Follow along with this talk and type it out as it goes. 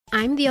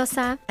I'm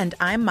Diosa. And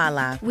I'm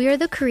Mala. We are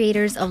the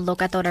creators of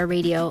Locatora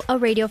Radio, a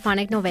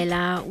radiophonic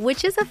novela,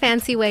 which is a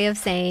fancy way of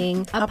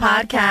saying a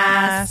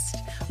podcast.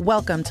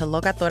 Welcome to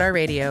Locatora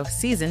Radio,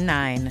 Season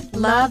 9.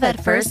 Love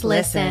at first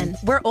listen.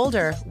 We're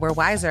older, we're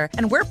wiser,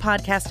 and we're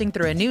podcasting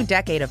through a new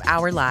decade of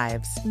our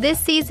lives. This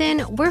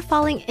season, we're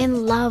falling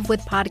in love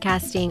with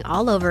podcasting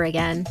all over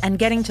again. And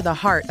getting to the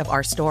heart of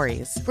our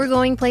stories. We're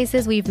going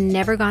places we've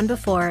never gone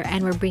before,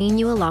 and we're bringing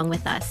you along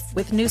with us.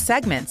 With new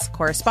segments,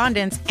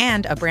 correspondence,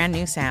 and a brand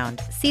new sound.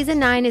 Season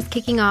 9 is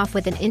kicking off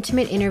with an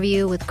intimate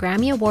interview with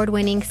Grammy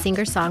Award-winning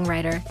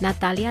singer-songwriter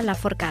Natalia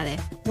Lafourcade.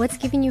 What's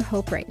giving you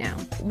hope right now?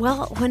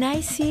 Well, when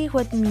I see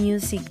what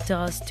music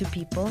does to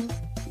people,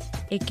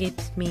 it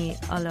gives me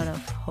a lot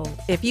of hope.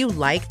 If you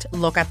liked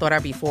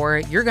Locatora before,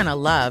 you're going to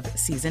love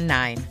Season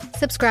 9.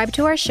 Subscribe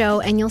to our show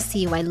and you'll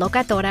see why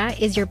Locatora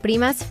is your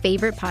prima's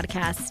favorite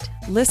podcast.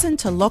 Listen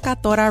to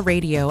Locatora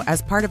Radio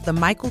as part of the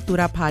My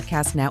Cultura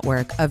Podcast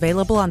Network,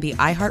 available on the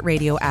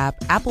iHeartRadio app,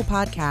 Apple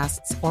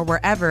Podcasts, or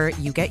wherever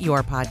you get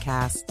your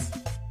podcasts.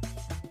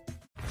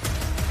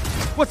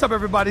 What's up,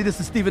 everybody? This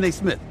is Stephen A.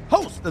 Smith,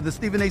 host of the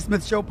Stephen A.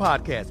 Smith Show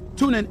podcast.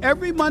 Tune in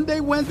every Monday,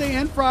 Wednesday,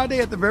 and Friday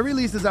at the very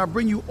least as I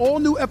bring you all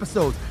new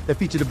episodes that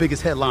feature the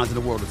biggest headlines in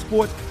the world of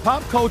sports,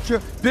 pop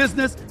culture,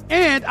 business,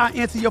 and I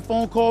answer your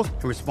phone calls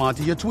and respond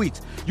to your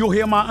tweets. You'll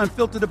hear my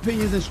unfiltered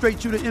opinions and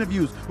straight-shooter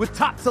interviews with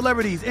top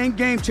celebrities and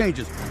game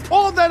changers.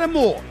 All that and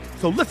more.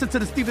 So listen to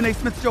the Stephen A.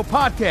 Smith Show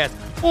podcast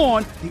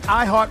on the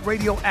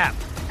iHeartRadio app,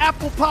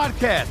 Apple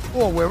Podcasts,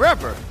 or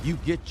wherever you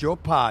get your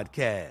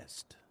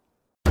podcast.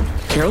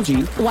 Carol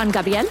G, Juan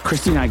Gabriel,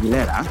 Christina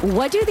Aguilera.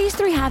 What do these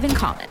three have in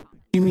common?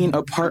 You mean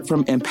apart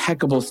from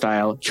impeccable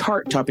style,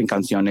 chart-topping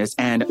canciones,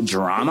 and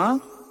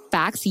drama?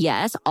 Facts,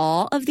 yes,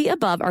 all of the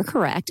above are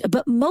correct.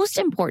 But most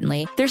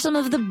importantly, they're some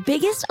of the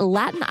biggest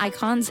Latin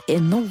icons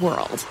in the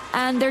world.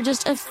 And they're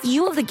just a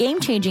few of the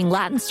game-changing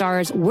Latin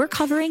stars we're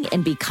covering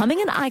in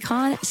Becoming an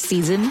Icon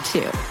Season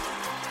 2.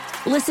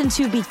 Listen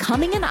to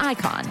Becoming an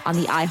Icon on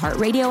the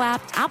iHeartRadio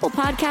app, Apple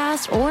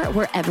Podcasts, or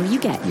wherever you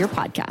get your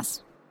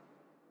podcasts.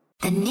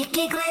 The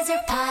Nikki Glaser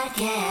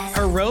Podcast.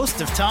 Her roast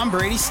of Tom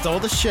Brady stole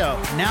the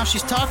show. Now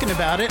she's talking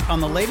about it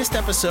on the latest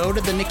episode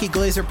of the Nikki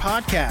Glaser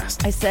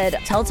Podcast. I said,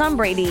 tell Tom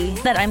Brady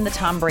that I'm the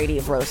Tom Brady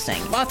of roasting.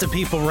 Lots of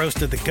people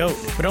roasted the GOAT,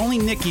 but only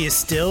Nikki is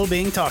still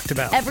being talked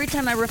about. Every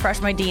time I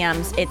refresh my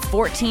DMs, it's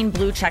 14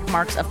 blue check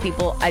marks of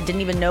people I didn't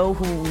even know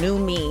who knew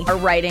me are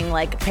writing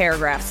like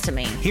paragraphs to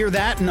me. Hear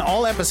that in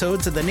all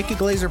episodes of the Nikki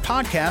Glaser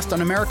Podcast on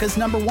America's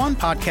 #1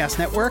 podcast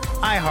network,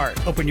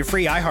 iHeart. Open your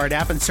free iHeart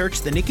app and search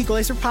the Nikki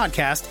Glaser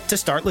Podcast to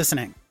start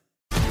listening.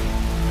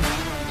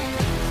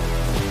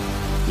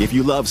 If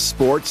you love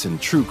sports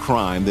and true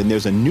crime, then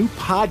there's a new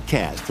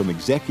podcast from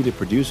executive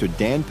producer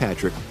Dan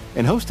Patrick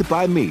and hosted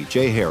by me,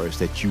 Jay Harris,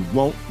 that you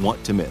won't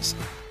want to miss.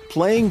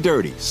 Playing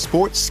Dirty: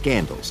 Sports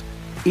Scandals.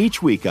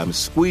 Each week, I'm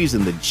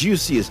squeezing the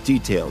juiciest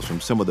details from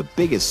some of the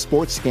biggest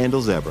sports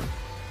scandals ever.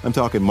 I'm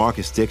talking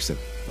Marcus Dixon,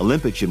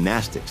 Olympic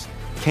gymnastics,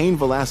 Cain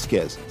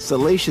Velasquez,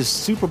 salacious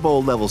Super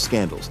Bowl-level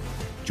scandals.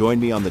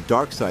 Join me on the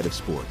dark side of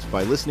sports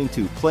by listening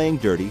to Playing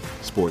Dirty: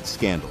 Sports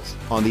Scandals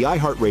on the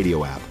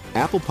iHeartRadio app,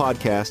 Apple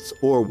Podcasts,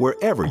 or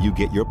wherever you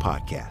get your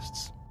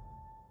podcasts.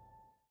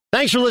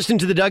 Thanks for listening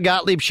to the Doug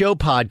Gottlieb Show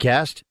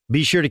podcast.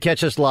 Be sure to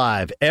catch us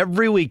live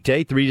every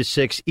weekday, 3 to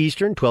 6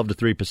 Eastern, 12 to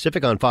 3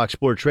 Pacific on Fox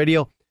Sports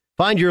Radio.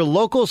 Find your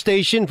local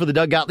station for the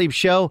Doug Gottlieb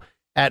Show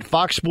at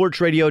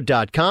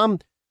foxsportsradio.com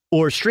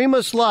or stream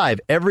us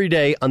live every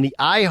day on the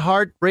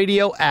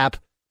iHeartRadio app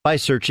by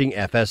searching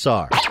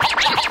FSR.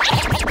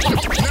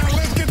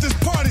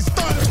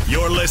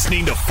 You're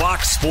listening to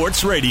Fox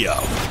Sports Radio.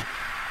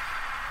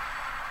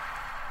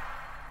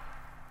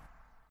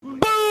 Boom!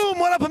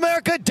 What up,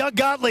 America? Doug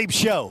Gottlieb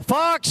Show.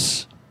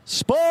 Fox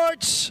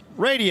Sports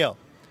Radio.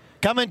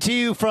 Coming to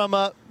you from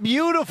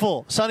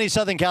beautiful sunny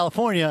Southern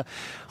California.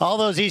 All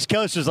those East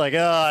Coasters like,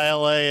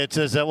 L.A., it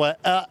says,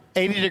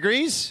 80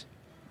 degrees?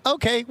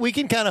 Okay, we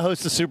can kind of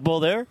host the Super Bowl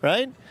there,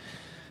 right?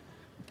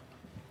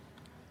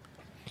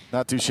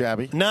 Not too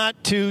shabby.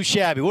 Not too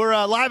shabby. We're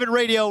live at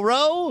Radio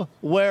Row,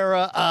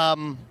 where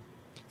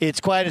it's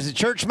quiet as a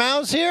church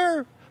mouse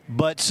here,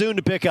 but soon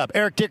to pick up.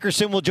 Eric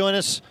Dickerson will join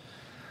us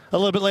a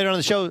little bit later on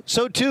the show.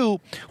 So,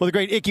 too, with the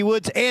great Icky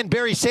Woods and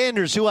Barry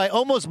Sanders, who I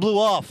almost blew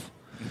off.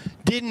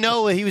 Didn't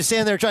know he was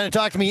standing there trying to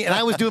talk to me, and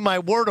I was doing my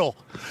Wordle.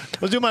 I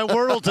was doing my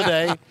Wordle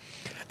today,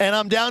 and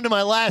I'm down to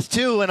my last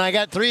two, and I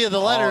got 3 of the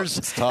letters.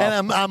 It's tough.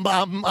 And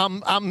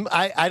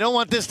I don't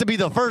want this to be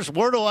the first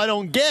Wordle I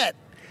don't get.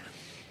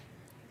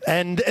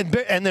 And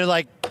they're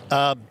like,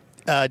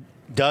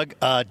 Doug,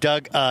 and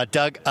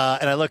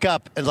I look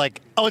up and like,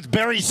 oh, it's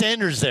Barry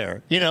Sanders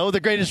there, the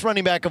greatest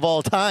running back of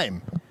all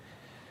time,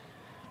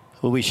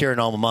 who we share an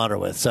alma mater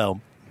with. So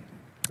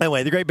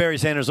anyway, the great Barry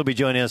Sanders will be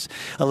joining us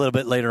a little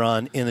bit later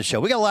on in the show.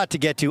 We got a lot to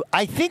get to.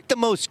 I think the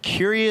most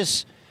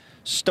curious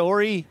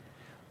story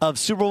of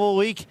Super Bowl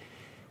week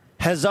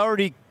has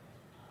already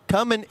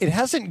come, and it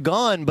hasn't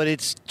gone, but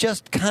it's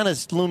just kind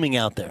of looming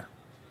out there.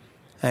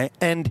 Right?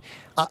 And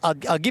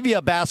I'll give you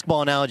a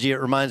basketball analogy it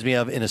reminds me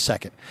of in a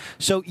second.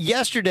 So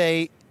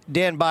yesterday,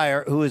 Dan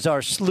Byer, who is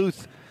our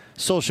sleuth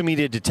social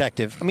media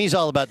detective. I mean, he's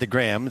all about the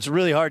gram. It's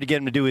really hard to get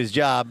him to do his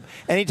job.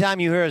 Anytime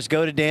you hear us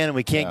go to Dan and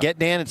we can't get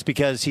Dan, it's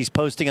because he's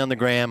posting on the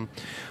gram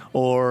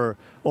or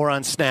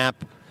on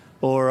Snap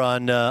or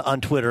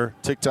on Twitter.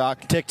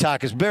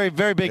 TikTok is very,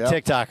 very big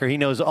TikToker. He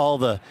knows all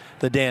the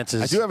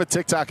dances. I do have a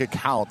TikTok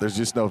account. There's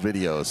just no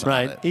videos.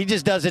 Right. On it. He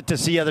just does it to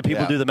see other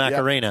people do the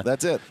Macarena. Yeah,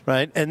 that's it.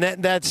 Right. And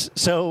that's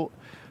so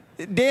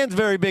Dan's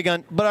very big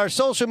on, but our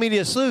social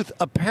media sleuth,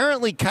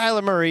 apparently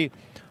Kyler Murray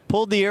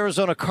pulled the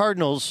Arizona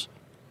Cardinals,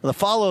 the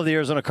follow of the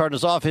Arizona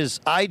Cardinals, off his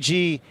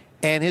IG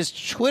and his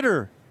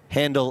Twitter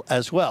handle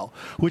as well,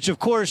 which of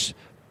course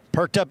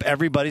perked up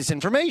everybody's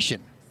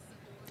information.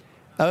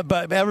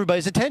 But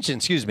everybody's attention,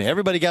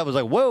 Everybody was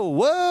like,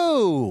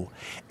 whoa.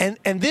 And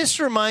this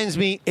reminds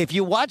me, if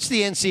you watch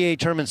the NCAA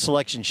tournament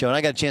selection show, and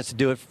I got a chance to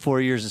do it for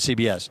 4 years at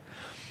CBS,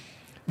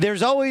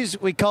 there's always,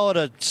 we call it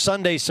a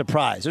Sunday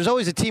surprise. There's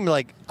always a team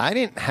like, I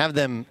didn't have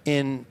them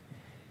in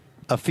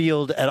a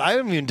field, and I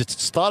haven't even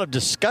thought of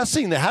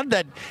discussing that.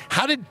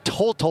 How did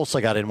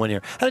Tulsa got in 1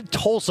 year? How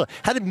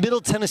did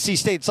Middle Tennessee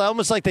State? It's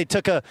almost like they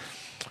took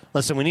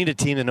listen, we need a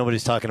team that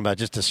nobody's talking about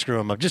just to screw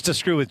them up, just to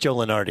screw with Joe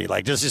Lunardi.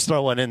 Like, just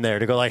throw one in there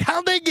to go like,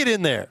 how'd they get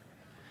in there?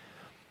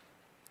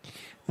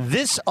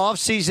 This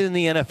offseason in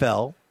the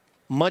NFL,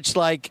 much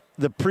like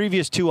the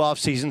previous 2 off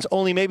seasons,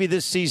 only maybe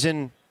this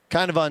season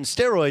kind of on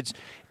steroids,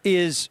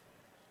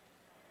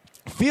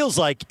 feels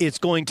like it's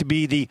going to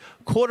be the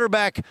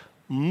quarterback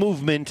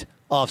movement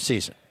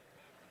offseason.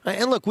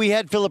 And look, we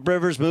had Phillip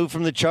Rivers move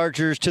from the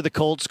Chargers to the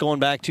Colts going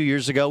back 2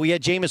 years ago. We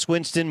had Jameis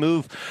Winston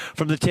move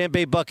from the Tampa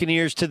Bay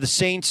Buccaneers to the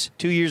Saints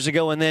 2 years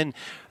ago, and then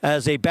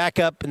as a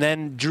backup, and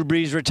then Drew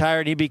Brees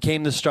retired, he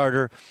became the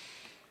starter.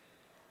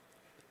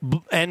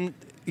 And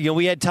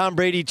we had Tom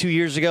Brady 2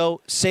 years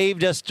ago,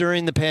 saved us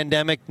during the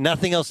pandemic.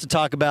 Nothing else to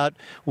talk about.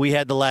 We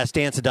had The Last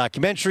Dance, a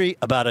documentary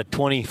about a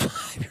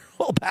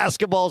 25-year-old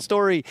basketball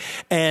story,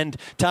 and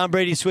Tom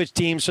Brady switched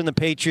teams from the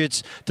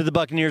Patriots to the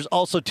Buccaneers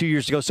also 2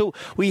 years ago. So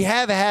we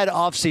have had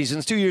off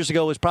seasons. 2 years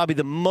ago was probably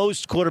the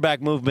most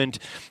quarterback movement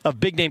of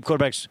big-name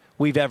quarterbacks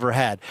we've ever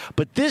had.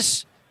 But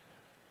this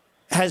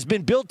has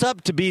been built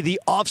up to be the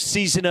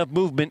off-season of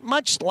movement,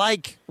 much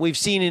like we've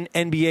seen in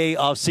NBA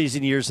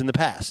off-season years in the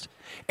past.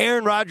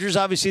 Aaron Rodgers,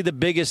 obviously the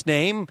biggest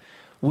name.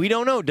 We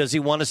don't know. Does he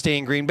want to stay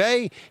in Green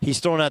Bay? He's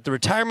thrown out the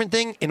retirement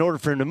thing. In order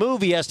for him to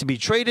move, he has to be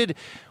traded.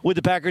 Would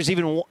the Packers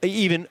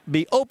even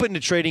be open to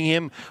trading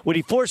him? Would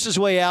he force his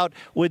way out?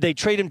 Would they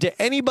trade him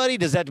to anybody?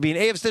 Does that have to be an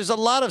AFC? There's a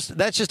lot of –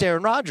 that's just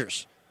Aaron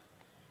Rodgers.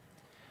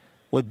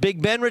 With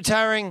Big Ben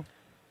retiring,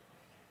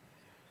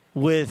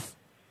 with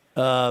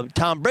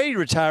Tom Brady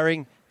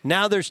retiring,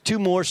 now there's 2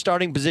 more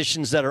starting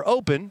positions that are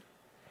open.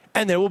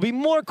 And there will be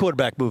more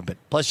quarterback movement.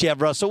 Plus, you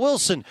have Russell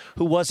Wilson,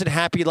 who wasn't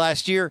happy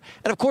last year.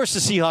 And, of course,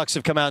 the Seahawks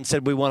have come out and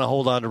said we want to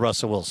hold on to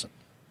Russell Wilson.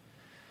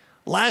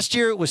 Last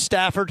year, it was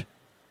Stafford.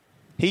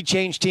 He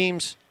changed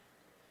teams.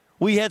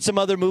 We had some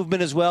other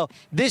movement as well.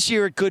 This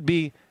year, it could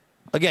be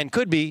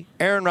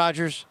Aaron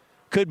Rodgers,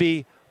 could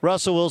be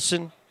Russell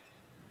Wilson.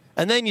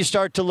 And then you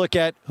start to look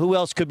at who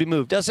else could be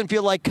moved. Doesn't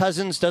feel like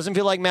Cousins, doesn't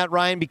feel like Matt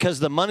Ryan because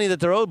of the money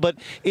that they're owed. But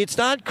it's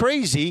not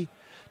crazy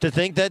to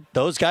think that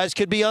those guys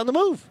could be on the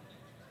move.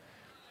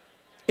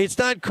 It's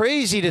not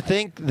crazy to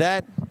think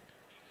that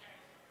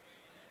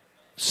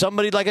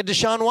somebody like a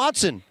Deshaun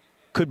Watson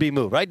could be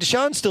moved, right?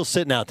 Deshaun's still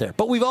sitting out there.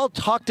 But we've all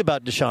talked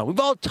about Deshaun. We've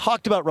all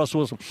talked about Russell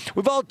Wilson.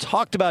 We've all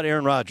talked about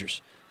Aaron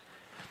Rodgers.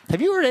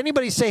 Have you heard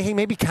anybody say, hey,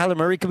 maybe Kyler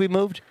Murray could be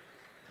moved?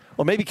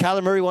 Or maybe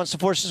Kyler Murray wants to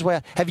force his way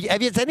out?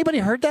 Has anybody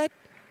heard that?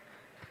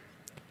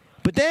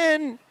 But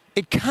then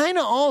it kind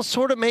of all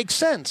sort of makes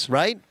sense,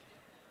 right?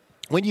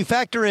 When you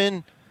factor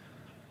in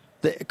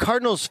the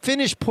Cardinals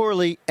finished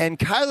poorly, and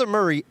Kyler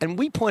Murray, and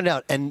we point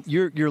out, and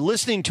you're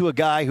listening to a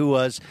guy who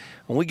was,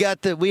 when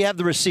we have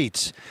the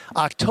receipts,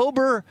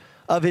 October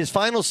of his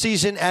final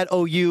season at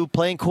OU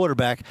playing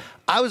quarterback,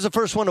 I was the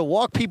first one to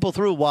walk people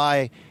through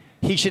why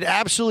he should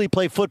absolutely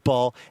play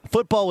football.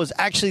 Football was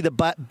actually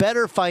the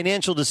better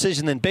financial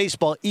decision than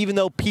baseball, even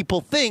though people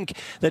think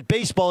that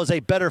baseball is a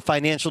better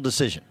financial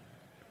decision.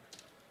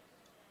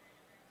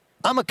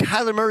 I'm a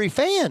Kyler Murray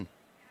fan.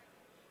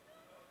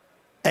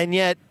 And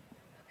yet,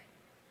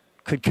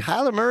 could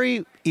Kyler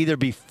Murray either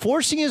be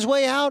forcing his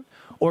way out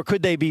or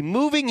could they be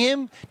moving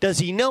him? Does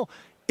he know?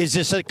 Is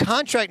this a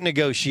contract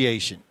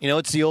negotiation?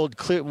 It's the old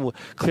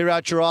clear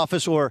out your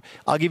office, or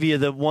I'll give you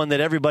the one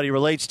that everybody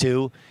relates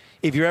to.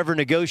 If you're ever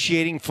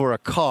negotiating for a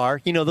car,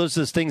 those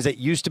are those things that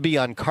used to be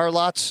on car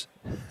lots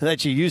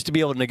that you used to be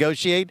able to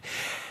negotiate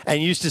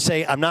and used to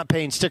say, I'm not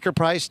paying sticker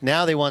price.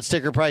 Now they want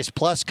sticker price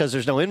plus because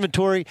there's no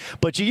inventory.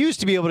 But you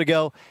used to be able to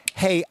go,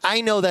 hey,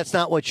 I know that's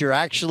not what you're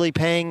actually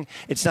paying.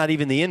 It's not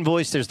even the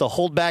invoice. There's the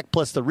holdback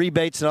plus the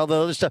rebates and all the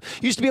other stuff.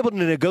 You used to be able to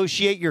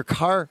negotiate your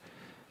car.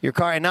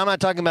 And now I'm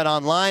not talking about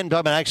online. I'm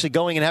talking about actually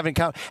going and having a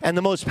car. And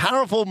the most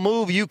powerful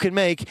move you can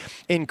make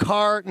in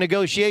car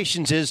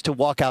negotiations is to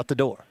walk out the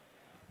door.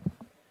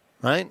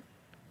 Right?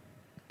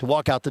 To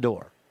walk out the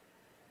door.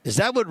 Is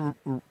that what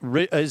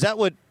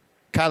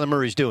Kyler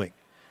Murray's doing?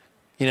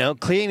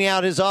 Cleaning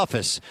out his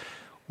office.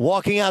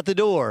 walking out the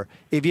door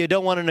if you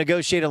don't want to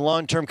negotiate a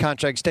long-term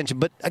contract extension.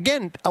 But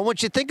again, I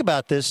want you to think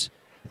about this.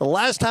 The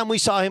last time we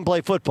saw him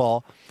play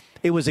football,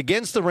 it was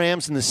against the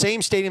Rams in the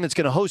same stadium that's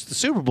going to host the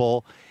Super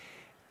Bowl,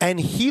 and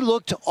he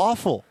looked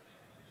awful.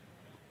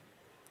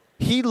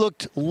 He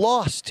looked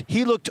lost.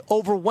 He looked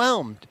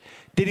overwhelmed.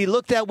 Did he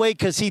look that way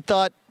because he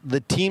thought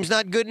the team's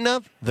not good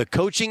enough, the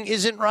coaching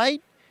isn't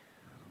right?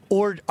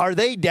 Or are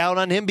they down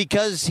on him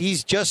because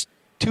he's just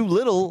too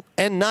little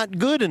and not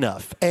good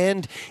enough?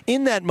 And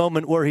in that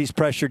moment where he's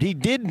pressured, he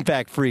did, in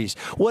fact, freeze.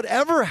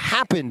 Whatever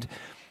happened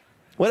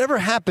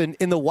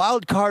in the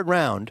wild card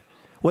round,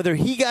 whether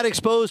he got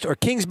exposed or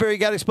Kingsbury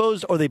got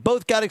exposed or they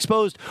both got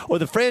exposed or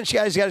the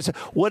franchise got exposed,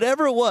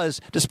 whatever it was,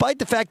 despite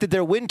the fact that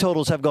their win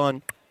totals have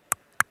gone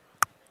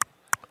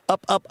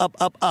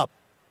up,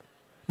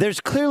 there's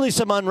clearly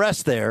some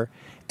unrest there.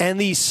 And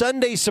the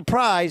Sunday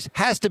surprise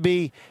has to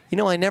be,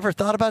 I never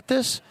thought about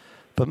this,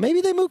 but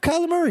maybe they moved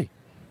Kyler Murray.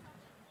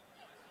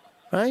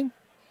 Right?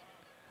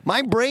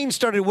 My brain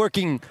started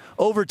working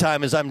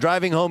overtime as I'm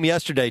driving home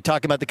yesterday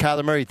talking about the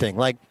Kyler Murray thing.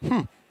 Like,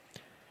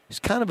 he's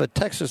kind of a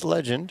Texas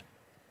legend.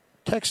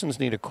 Texans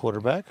need a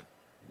quarterback.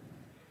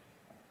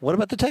 What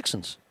about the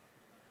Texans?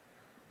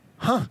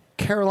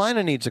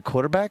 Carolina needs a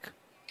quarterback.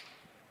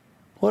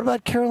 What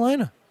about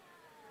Carolina?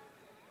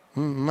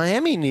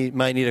 Miami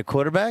might need a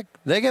quarterback.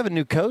 They have a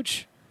new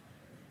coach.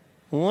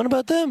 What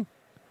about them?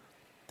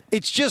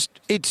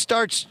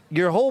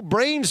 Your whole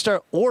brain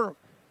or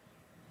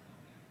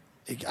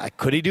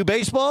could he do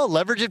baseball?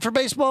 Leverage it for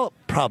baseball?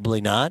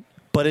 Probably not.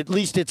 But at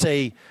least it's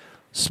a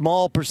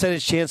small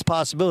percentage chance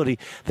possibility.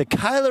 The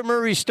Kyler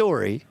Murray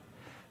story,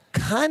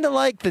 kind of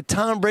like the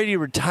Tom Brady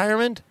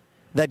retirement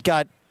that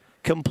got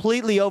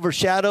completely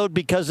overshadowed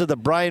because of the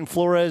Brian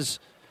Flores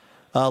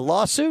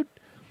lawsuit.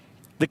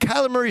 The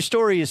Kyler Murray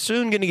story is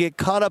soon going to get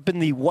caught up in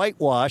the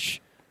whitewash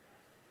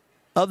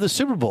of the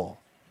Super Bowl.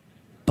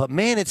 But,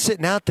 man, it's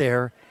sitting out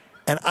there.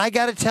 And I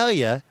got to tell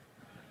you,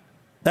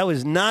 that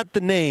was not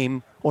the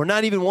name or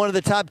not even one of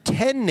the top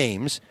 10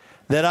 names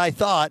that I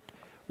thought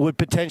would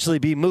potentially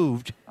be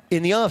moved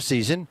in the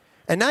offseason.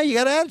 And now you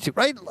got an attitude,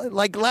 right?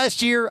 Like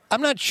last year,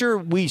 I'm not sure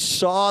we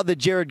saw the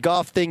Jared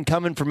Goff thing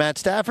coming from Matt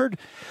Stafford.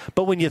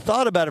 But when you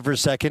thought about it for a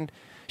second,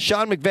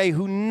 Sean McVay,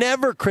 who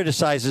never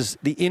criticizes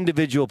the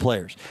individual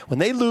players. When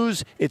they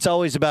lose, it's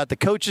always about the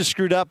coaches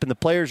screwed up and the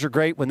players are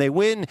great. When they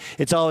win,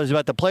 it's always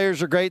about the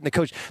players are great and the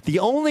coach. The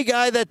only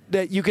guy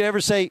that you could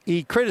ever say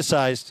he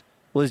criticized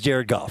was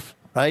Jared Goff,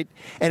 right?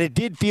 And it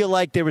did feel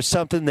like there was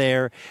something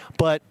there,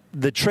 but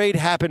the trade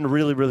happened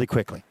really, really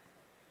quickly.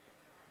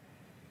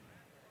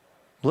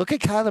 Look at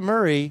Kyler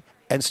Murray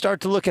and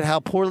start to look at how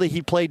poorly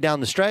he played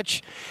down the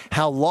stretch,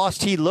 how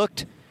lost he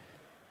looked,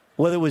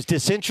 whether it was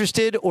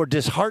disinterested or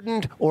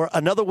disheartened or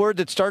another word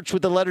that starts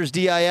with the letters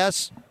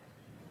D-I-S.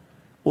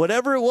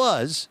 Whatever it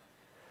was,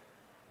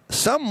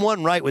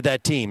 someone right with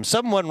that team,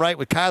 someone right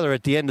with Kyler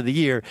at the end of the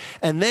year,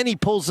 and then he he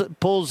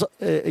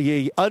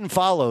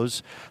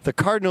unfollows the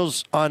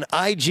Cardinals on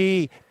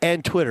IG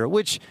and Twitter,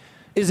 which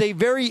is a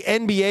very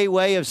NBA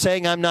way of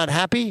saying I'm not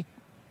happy,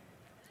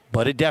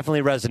 but it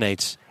definitely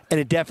resonates,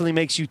 and it definitely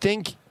makes you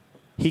think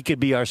he could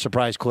be our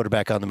surprise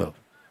quarterback on the move.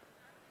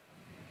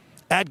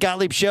 At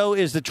Gottlieb Show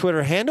is the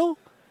Twitter handle.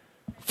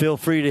 Feel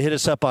free to hit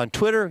us up on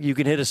Twitter. You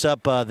can hit us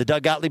up the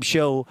Doug Gottlieb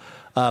Show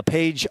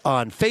page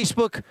on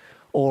Facebook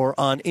or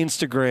on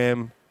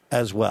Instagram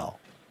as well.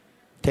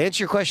 To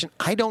answer your question,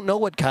 I don't know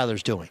what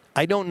Kyler's doing.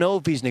 I don't know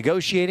if he's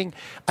negotiating.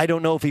 I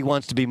don't know if he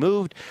wants to be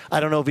moved. I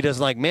don't know if he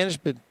doesn't like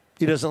management.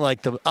 He doesn't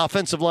like the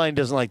offensive line,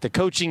 doesn't like the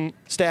coaching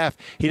staff.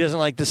 He doesn't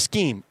like the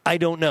scheme. I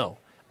don't know.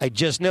 I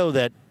just know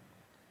that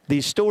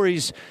these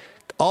stories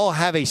all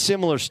have a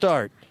similar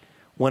start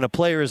when a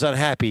player is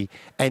unhappy,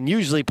 and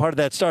usually part of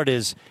that start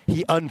is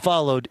he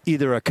unfollowed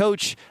either a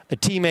coach, a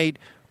teammate,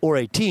 or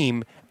a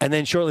team, and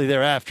then shortly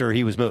thereafter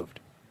he was moved.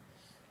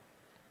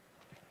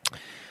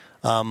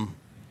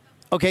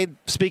 Okay,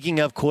 speaking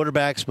of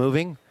quarterbacks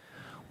moving,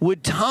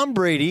 would Tom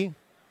Brady,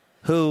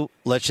 who,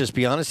 let's just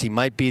be honest, he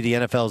might be the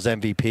NFL's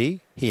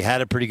MVP. He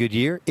had a pretty good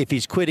year. If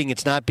he's quitting,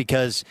 it's not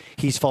because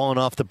he's fallen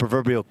off the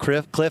proverbial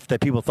cliff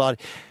that people thought.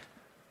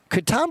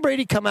 Could Tom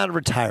Brady come out of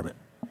retirement?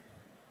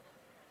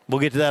 We'll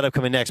get to that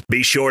upcoming next.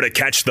 Be sure to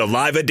catch the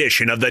live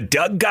edition of the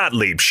Doug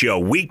Gottlieb Show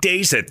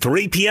weekdays at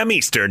 3 p.m.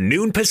 Eastern,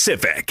 noon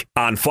Pacific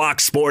on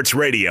Fox Sports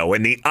Radio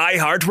and the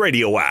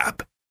iHeartRadio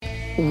app.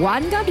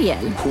 Juan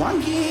Gabriel.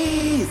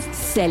 Juanquis.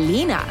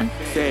 Selena.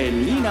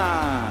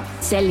 Selena.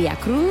 Celia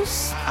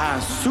Cruz.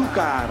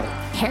 Azúcar.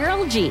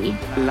 Harold G.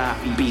 La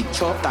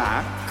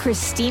Bichota.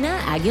 Christina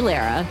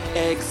Aguilera.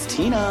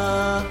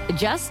 Ex-Tina.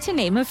 Just to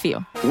name a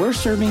few. We're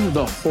serving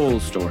the whole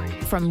story.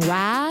 From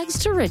rags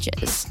to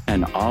riches.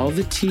 And all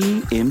the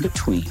tea in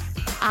between.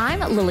 I'm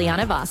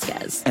Liliana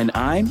Vasquez. And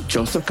I'm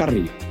Joseph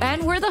Carrillo.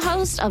 And we're the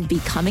host of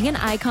Becoming an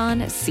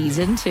Icon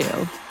Season 2.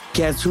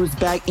 Guess who's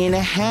back in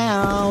the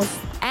house?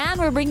 And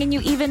we're bringing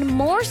you even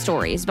more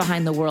stories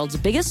behind the world's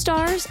biggest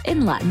stars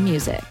in Latin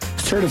music.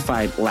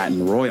 Certified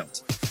Latin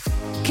royalty.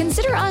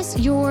 Consider us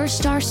your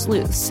star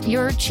sleuths,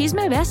 your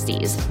chisme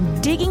besties,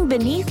 digging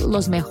beneath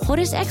los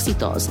mejores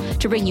éxitos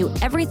to bring you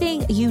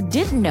everything you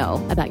didn't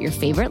know about your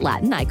favorite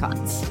Latin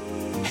icons.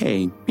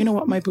 Hey, you know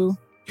what, my boo?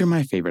 You're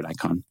my favorite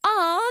icon.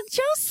 Aw,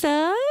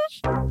 Joseph.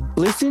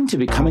 Listen to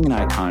Becoming an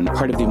Icon,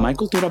 part of the My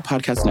Cultura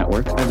Podcast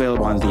Network,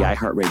 available on the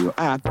iHeartRadio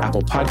app,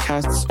 Apple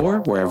Podcasts, or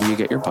wherever you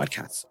get your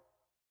podcasts.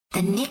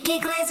 The Nikki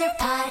Glaser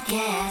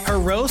Podcast. Her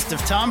roast of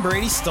Tom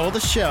Brady stole the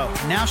show.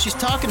 Now she's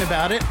talking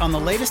about it on the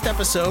latest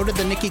episode of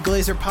the Nikki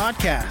Glaser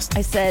Podcast.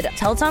 I said,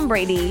 tell Tom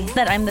Brady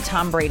that I'm the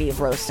Tom Brady of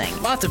roasting.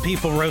 Lots of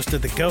people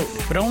roasted the GOAT,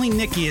 but only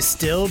Nikki is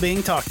still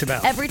being talked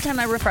about. Every time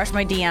I refresh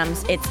my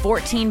DMs, it's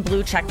 14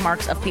 blue check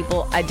marks of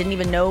people I didn't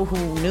even know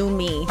who knew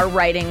me are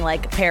writing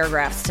like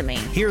paragraphs to me.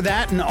 Hear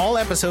that in all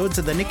episodes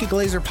of the Nikki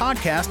Glaser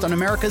Podcast on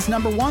America's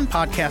 #1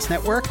 podcast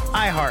network,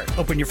 iHeart.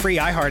 Open your free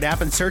iHeart app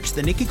and search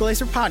the Nikki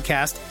Glaser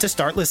Podcast to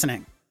start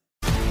listening.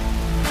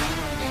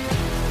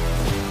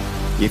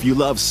 If you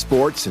love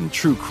sports and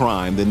true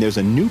crime, then there's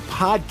a new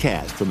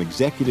podcast from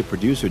executive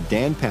producer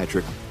Dan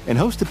Patrick and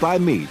hosted by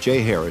me,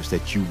 Jay Harris,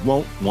 that you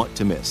won't want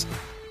to miss.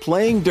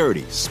 Playing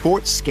Dirty: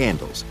 Sports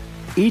Scandals.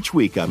 Each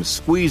week, I'm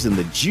squeezing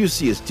the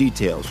juiciest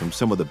details from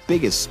some of the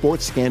biggest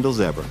sports scandals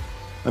ever.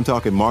 I'm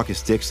talking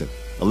Marcus Dixon,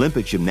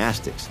 Olympic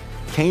gymnastics,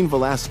 Cain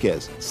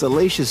Velasquez,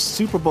 salacious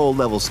Super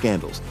Bowl-level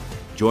scandals.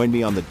 Join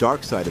me on the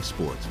dark side of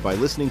sports by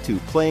listening to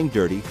Playing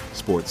Dirty: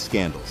 Sports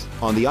Scandals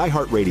on the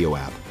iHeartRadio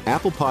app,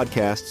 Apple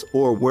Podcasts,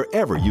 or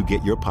wherever you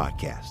get your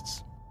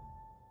podcasts.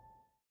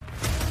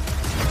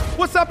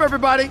 What's up,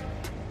 everybody?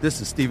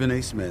 This is Stephen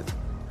A. Smith.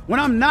 When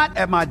I'm not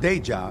at my day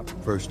job,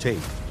 First Take,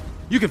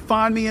 you can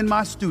find me in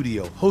my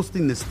studio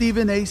hosting the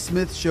Stephen A.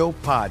 Smith Show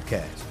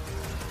podcast.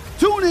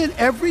 Tune in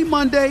every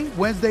Monday,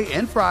 Wednesday,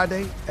 and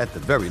Friday, at the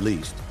very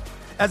least,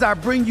 as I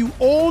bring you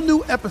all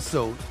new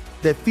episodes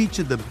that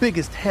feature the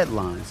biggest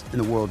headlines in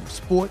the world of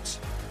sports,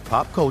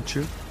 pop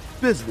culture,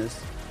 business,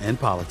 and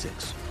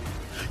politics.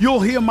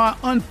 You'll hear my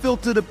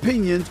unfiltered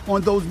opinions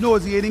on those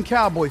nauseating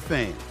Cowboy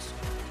fans,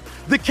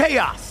 the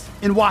chaos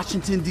in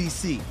Washington,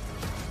 D.C.,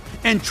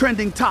 and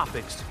trending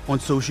topics on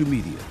social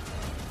media,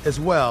 as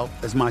well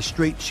as my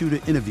straight shooter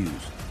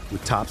interviews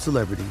with top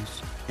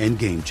celebrities and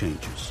game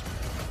changers.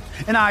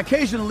 And I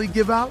occasionally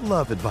give out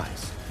love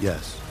advice.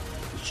 Yes,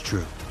 it's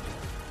true.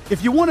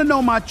 If you want to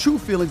know my true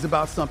feelings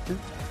about something,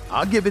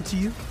 I'll give it to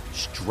you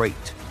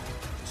straight.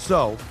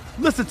 So,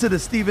 listen to the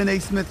Stephen A.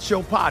 Smith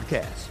Show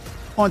podcast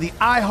on the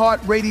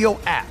iHeartRadio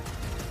app,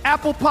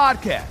 Apple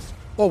Podcasts,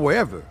 or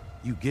wherever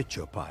you get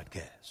your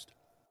podcast.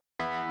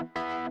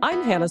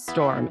 I'm Hannah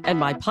Storm, and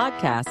my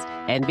podcast,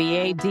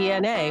 NBA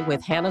DNA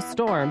with Hannah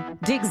Storm,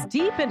 digs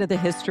deep into the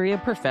history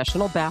of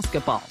professional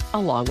basketball,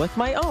 along with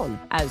my own,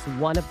 as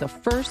one of the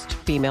first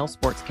female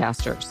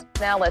sportscasters.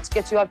 Now let's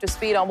get you up to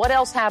speed on what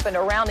else happened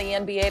around the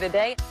NBA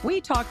today.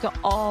 We talk to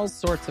all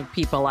sorts of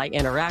people I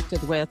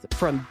interacted with,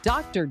 from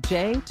Dr.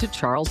 J to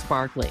Charles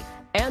Barkley,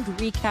 and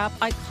recap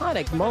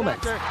iconic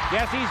moments.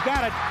 Yes, he's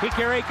got it.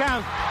 Here he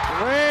comes.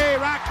 Way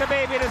rock the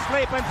baby to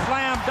sleep and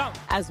slam dunk.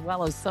 As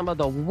well as some of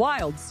the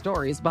wild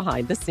stories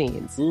behind the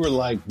scenes. We were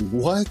like,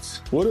 what?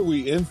 What are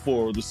we in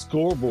for? The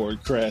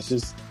scoreboard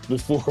crashes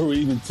before we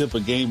even tip a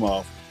game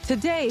off.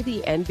 Today,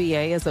 the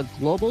NBA is a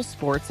global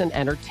sports and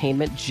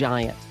entertainment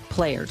giant.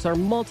 Players are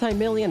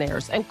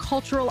multimillionaires and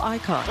cultural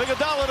icons.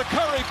 Iguodala to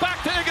Curry,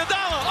 back to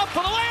Iguodala, up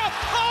for the layup.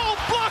 Oh,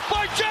 blocked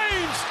by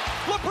James.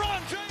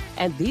 LeBron James.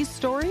 And these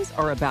stories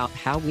are about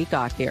how we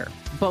got here,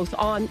 both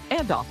on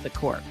and off the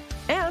court.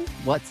 And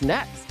what's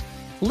next?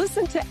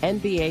 Listen to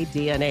NBA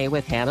DNA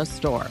with Hannah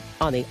Storm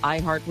on the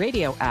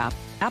iHeartRadio app,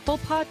 Apple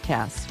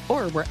Podcasts,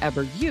 or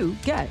wherever you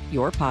get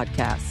your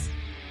podcasts.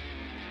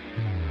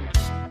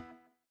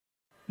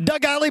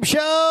 Doug Gottlieb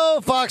Show,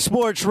 Fox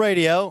Sports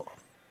Radio.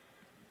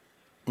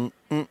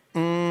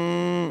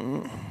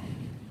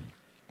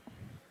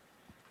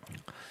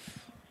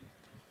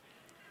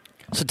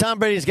 So Tom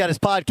Brady's got his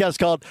podcast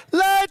called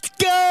Let's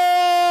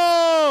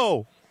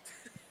Go!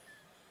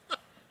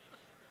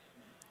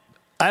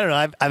 I don't know.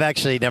 I've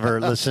actually never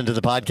listened to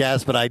the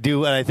podcast, but I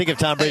do. And I think of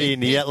Tom Brady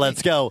and yet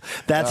Let's Go.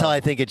 That's how I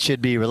think it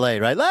should be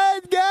relayed, right?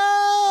 Let's go!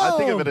 I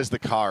think of it as the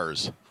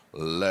Cars.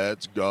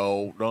 Let's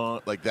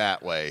go. Like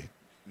that way.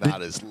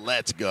 Not as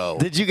let's go.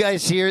 Did you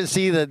guys see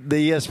the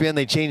ESPN,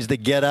 they changed the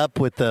get up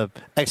with the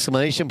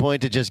exclamation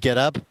point to just get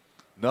up?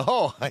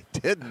 No, I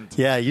didn't.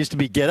 Yeah, it used to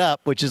be get up,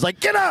 which is like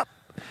get up.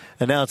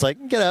 And now it's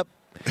like get up.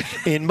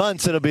 In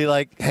months, it'll be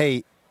like,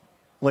 hey,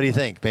 what do you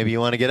think? Maybe you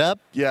want to get up?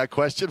 Yeah,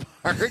 question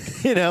mark.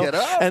 You know, get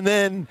up. And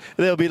then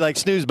there'll be like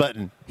snooze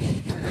button.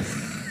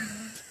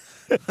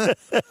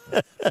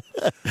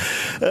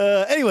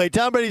 Anyway,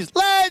 Tom Brady's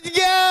Let's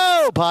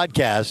Go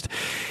podcast.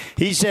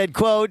 He said,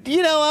 quote,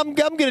 I'm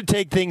going to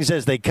take things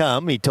as they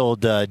come. He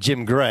told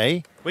Jim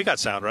Gray. We got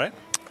sound, right?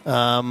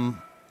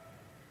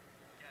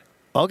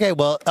 Okay,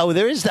 well,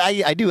 there is.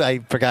 I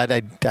forgot.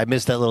 I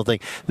missed that little thing.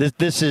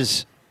 This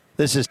is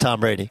Tom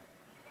Brady.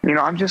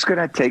 I'm just going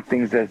to take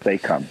things as they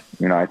come.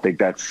 I think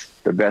that's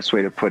the best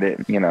way to put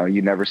it.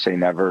 You never say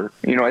never.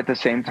 At the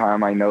same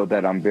time, I know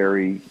that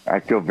I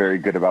feel very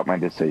good about my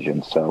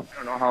decision. So I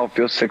don't know how it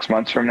feels 6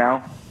 months from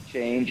now.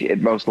 Change,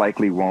 it most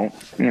likely won't.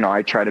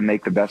 I try to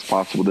make the best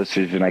possible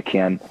decision I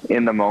can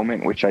in the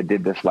moment, which I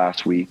did this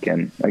last week.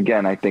 And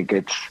again, I think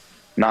it's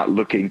not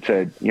looking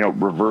to,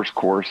 reverse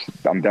course.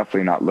 I'm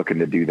definitely not looking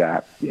to do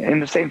that. In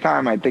the same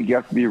time, I think you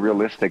have to be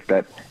realistic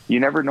that you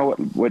never know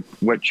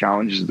what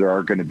challenges there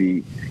are going to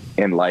be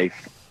in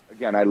life.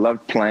 Again, I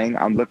love playing.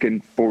 I'm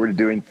looking forward to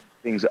doing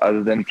things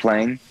other than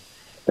playing.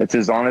 That's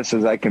as honest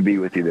as I can be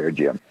with you there,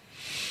 Jim.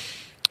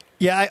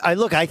 Yeah,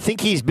 I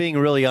think he's being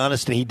really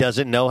honest, and he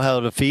doesn't know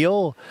how to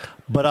feel.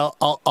 But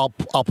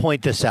I'll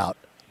point this out.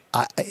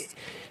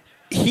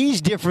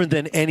 He's different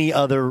than any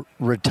other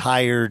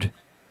retired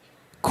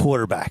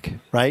quarterback,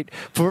 right?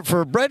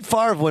 For Brett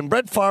Favre, when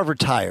Brett Favre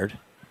retired,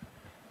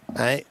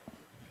 right,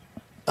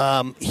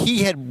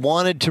 he had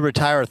wanted to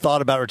retire or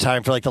thought about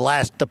retiring for like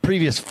the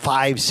previous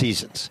 5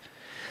 seasons.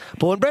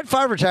 But when Brett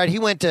Favre retired, he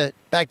went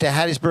back to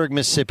Hattiesburg,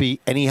 Mississippi,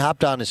 and he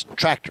hopped on his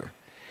tractor.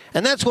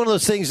 And that's one of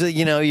those things that,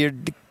 your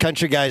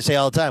country guys say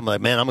all the time.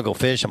 Like, man, I'm going to go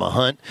fish. I'm going to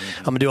hunt.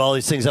 I'm going to do all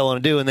these things I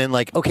want to do. And then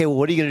like, okay, well,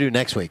 what are you going to do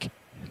next week?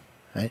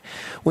 Right?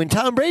 When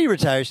Tom Brady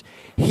retires,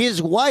 his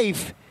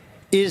wife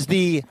is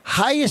the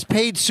highest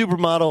paid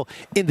supermodel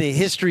in the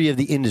history of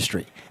the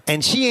industry.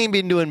 And she ain't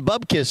been doing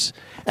bupkis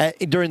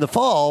during the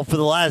fall for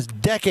the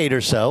last decade or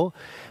so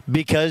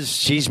because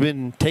she's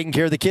been taking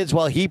care of the kids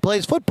while he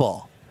plays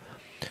football.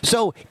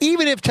 So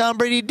even if Tom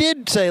Brady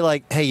did say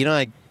like, hey,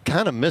 I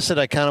kind of miss it.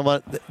 I kind of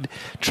want.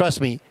 Trust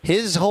me,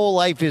 his whole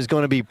life is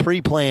going to be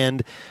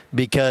pre-planned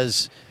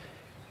because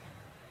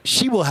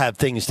she will have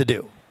things to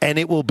do, and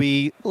it will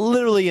be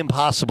literally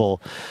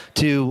impossible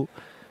to,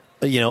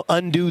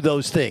 undo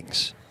those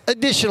things.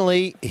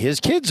 Additionally, his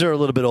kids are a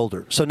little bit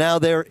older, so now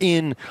they're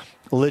in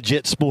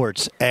legit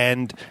sports,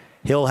 and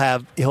he'll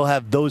have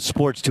those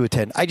sports to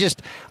attend.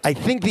 I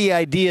think the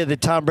idea that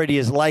Tom Brady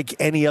is like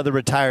any other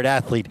retired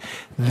athlete,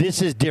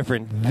 this is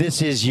different.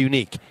 This is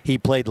unique. He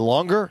played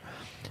longer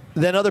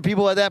than other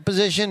people at that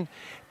position,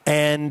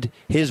 and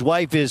his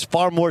wife is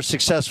far more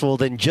successful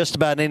than just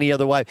about any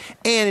other wife.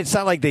 And it's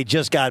not like they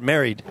just got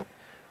married,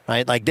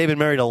 right? Like they've been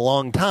married a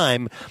long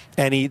time,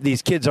 and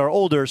these kids are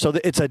older, so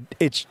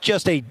it's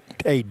just a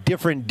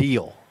different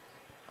deal.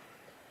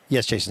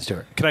 Yes, Jason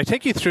Stewart. Can I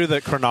take you through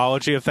the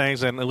chronology of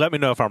things and let me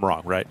know if I'm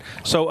wrong, right?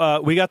 So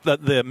we got the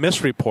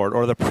misreport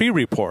or the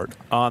pre-report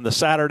on the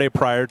Saturday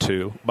prior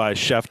to by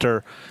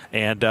Schefter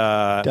and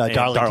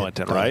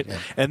Darlington, right? Yeah.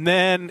 And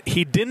then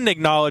he didn't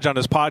acknowledge on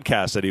his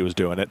podcast that he was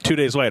doing it 2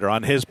 days later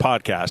on his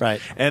podcast.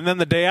 Right. And then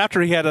the day after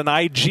he had an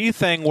IG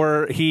thing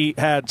where he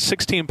had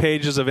 16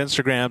 pages of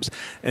Instagrams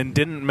and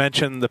didn't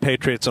mention the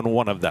Patriots on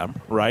one of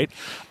them, right?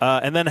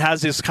 And then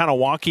has this kind of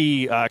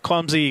wonky,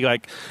 clumsy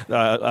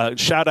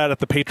shout out at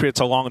the Patriots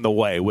along the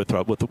way with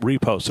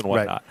reposts and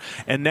whatnot.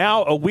 Right. And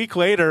now a week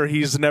later,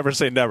 he's never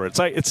say never.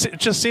 It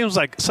just seems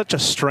like such a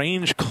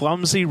strange,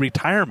 clumsy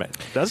retirement,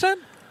 doesn't it?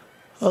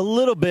 A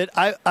little bit.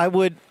 I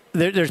would.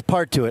 There's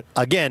part to it.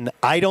 Again,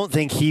 I don't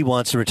think he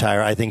wants to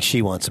retire. I think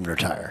she wants him to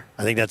retire.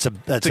 I think that's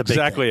exactly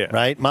big thing, it.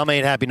 Right? Mama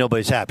ain't happy,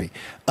 nobody's happy.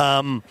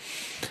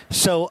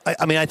 So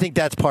I think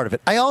that's part of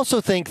it. I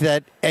also think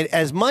that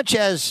as much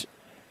as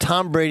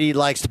Tom Brady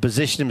likes to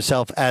position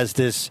himself as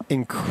this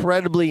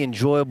incredibly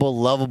enjoyable,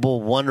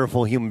 lovable,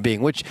 wonderful human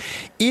being, which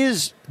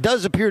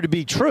does appear to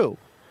be true.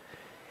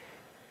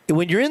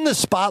 When you're in the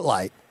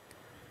spotlight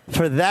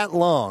for that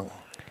long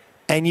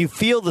and you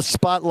feel the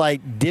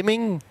spotlight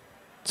dimming,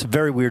 it's a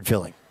very weird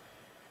feeling,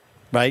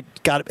 right?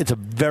 It's a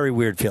very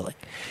weird feeling.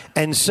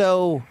 And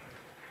so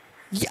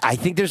I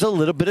think there's a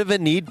little bit of a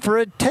need for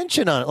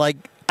attention on it.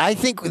 I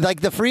think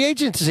the free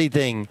agency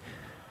thing,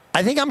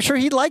 I'm sure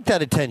he'd like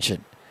that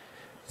attention.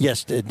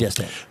 Yes,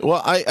 Dan.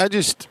 Well, I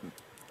just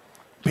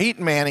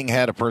Peyton Manning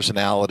had a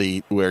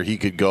personality where he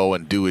could go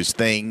and do his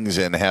things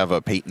and have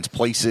a Peyton's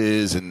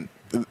Places, and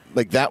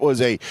that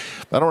was I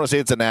don't want to say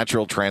it's a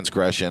natural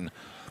transgression.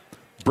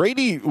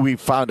 Brady, we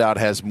found out,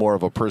 has more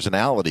of a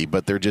personality,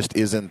 but there just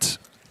isn't.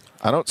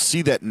 I don't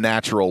see that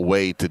natural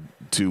way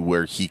to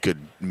where he could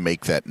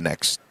make that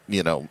next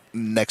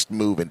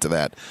move into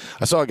that.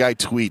 I saw a guy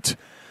tweet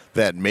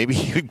that maybe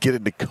he could get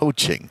into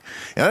coaching,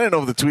 and I don't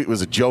know if the tweet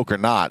was a joke or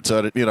not.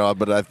 So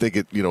but I think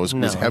it was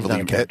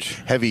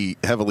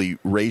heavily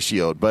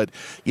ratioed. But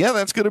yeah,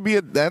 that's going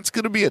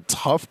to be a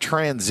tough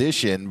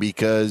transition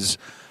because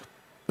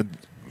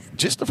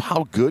just of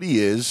how good he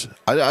is.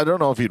 I don't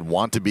know if he'd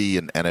want to be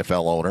an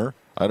NFL owner.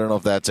 I don't know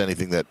if that's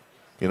anything that.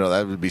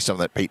 That would be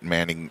something that Peyton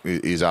Manning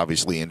is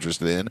obviously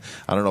interested in.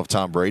 I don't know if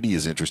Tom Brady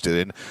is interested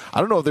in. I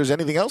don't know if there's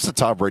anything else that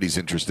Tom Brady's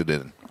interested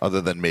in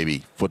other than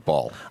maybe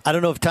football. I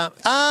don't know if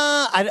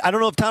I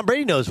don't know if Tom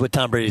Brady knows what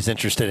Tom Brady's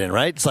interested in,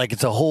 right?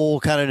 It's a whole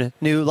kind of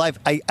new life.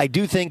 I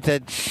do think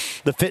that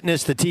the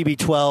fitness, the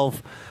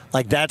TB12,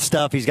 like that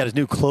stuff, he's got his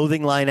new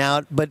clothing line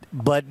out. But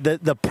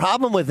the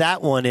problem with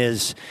that one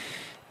is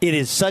it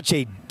is such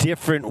a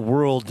different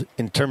world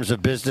in terms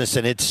of business,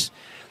 and it's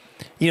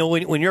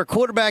when you're a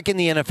quarterback in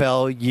the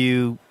NFL,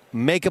 you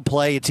make a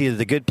play, it's either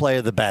the good play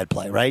or the bad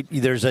play, right?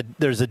 There's a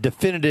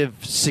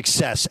definitive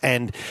success,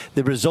 and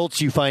the results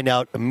you find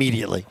out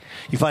immediately.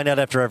 You find out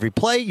after every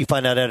play, you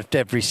find out after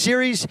every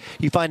series,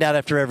 you find out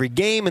after every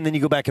game, and then you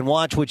go back and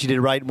watch what you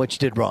did right and what you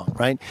did wrong,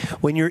 right?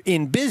 When you're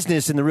in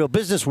business, in the real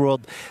business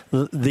world,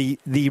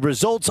 the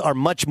results are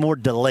much more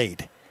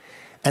delayed,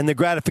 and the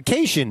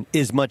gratification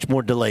is much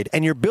more delayed,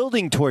 and you're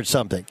building towards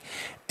something.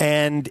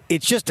 And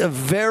it's just a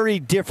very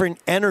different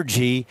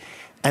energy.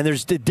 And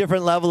there's a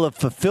different level of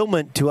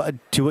fulfillment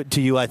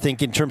to you, I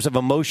think, in terms of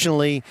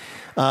emotionally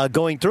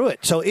going through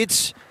it. So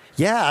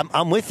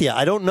I'm with you.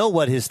 I don't know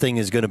what his thing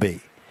is going to be.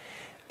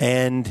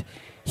 And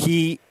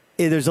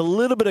there's a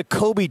little bit of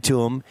Kobe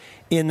to him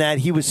in that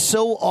he was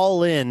so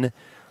all in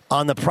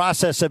on the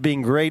process of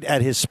being great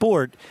at his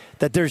sport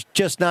that there's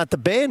just not the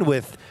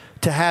bandwidth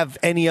to have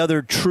any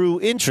other true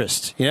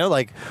interest.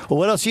 Like, well,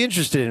 what else are you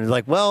interested in?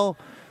 Like, well,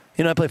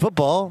 I play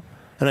football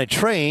and I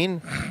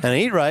train and I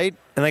eat right.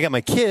 And I got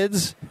my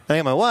kids, and I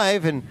got my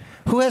wife, and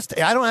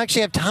I don't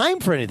actually have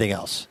time for anything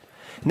else.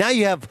 Now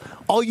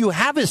all you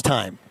have is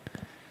time.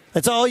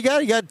 That's all you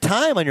got. You got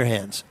time on your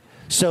hands.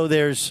 So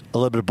there's a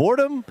little bit of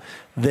boredom.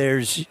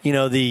 There's,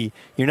 you're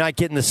not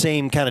getting the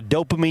same kind of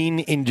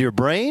dopamine into your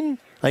brain.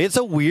 Like, it's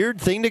a weird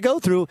thing to go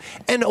through.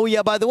 And, oh,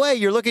 yeah, by the way,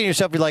 you're looking at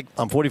yourself, you're like,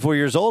 I'm 44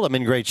 years old. I'm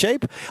in great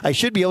shape. I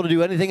should be able to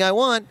do anything I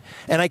want.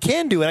 And I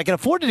can do it. I can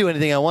afford to do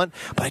anything I want.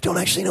 But I don't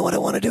actually know what I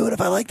want to do and if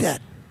I like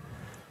that.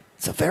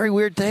 It's a very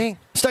weird thing.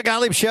 It's Doug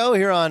Gottlieb Show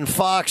here on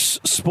Fox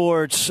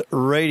Sports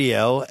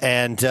Radio.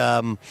 And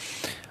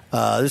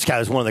this guy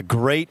is one of the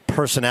great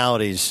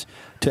personalities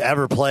to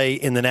ever play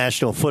in the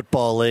National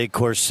Football League. Of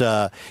course,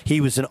 he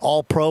was an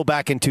All-Pro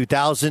back in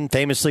 2000,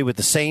 famously with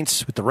the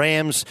Saints, with the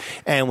Rams,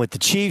 and with the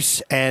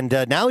Chiefs. And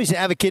now he's an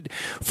advocate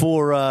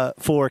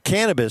for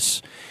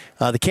cannabis.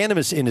 The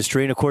cannabis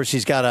industry, and of course,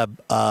 he's got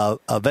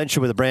a venture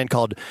with a brand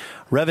called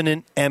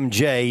Revenant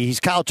MJ.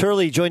 He's Kyle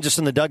Turley. He joins us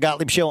on the Doug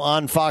Gottlieb Show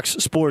on Fox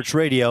Sports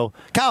Radio.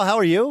 Kyle, how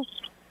are you?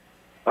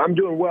 I'm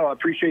doing well. I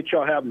appreciate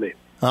y'all having me.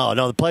 Oh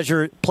no,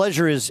 the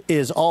pleasure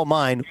is all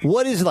mine.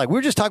 What is it like? We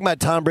were just talking about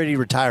Tom Brady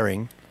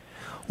retiring.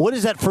 What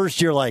is that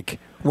first year like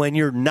when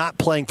you're not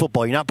playing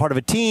football? You're not part of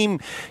a team.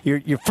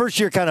 Your first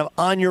year kind of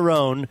on your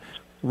own.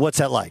 What's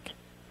that like?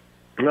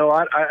 No,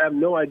 I have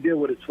no idea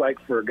what it's like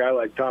for a guy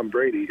like Tom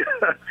Brady.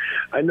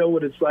 I know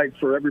what it's like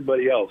for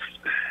everybody else,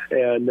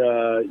 and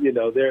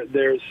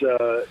there's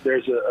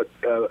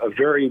a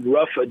very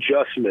rough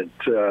adjustment.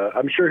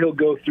 I'm sure he'll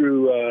go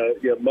through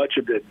much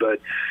of it,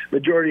 but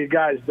majority of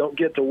guys don't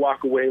get to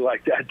walk away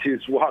like that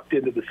dude's walked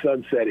into the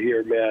sunset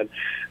here, man.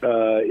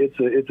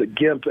 It's a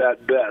gimp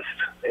at best,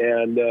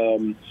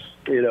 and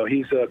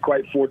he's a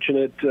quite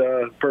fortunate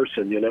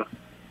person,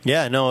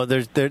 Yeah, no,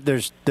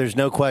 there's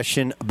no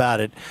question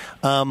about it.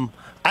 I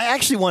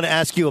actually want to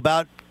ask you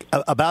about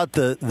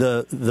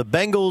the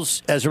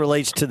Bengals as it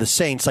relates to the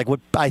Saints. Like, what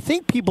I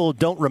think people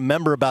don't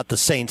remember about the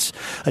Saints,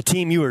 a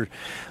team you were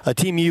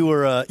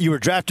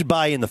drafted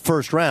by in the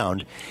first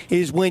round,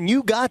 is when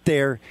you got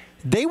there,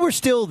 they were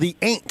still the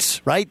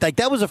Aints, right? Like,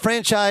 that was a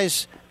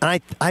franchise.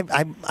 And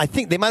I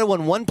think they might have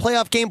won one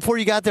playoff game before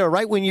you got there,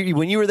 right? When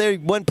you were there,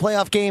 one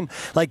playoff game.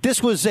 Like,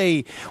 this was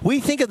we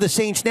think of the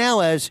Saints now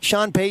as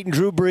Sean Payton,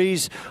 Drew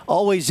Brees,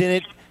 always in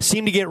it,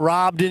 seem to get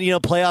robbed in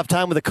playoff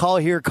time with a call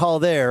here, call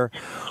there.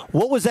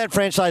 What was that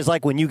franchise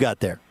like when you got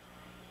there?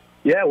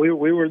 Yeah, we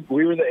were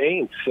the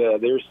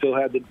Aints. They still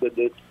had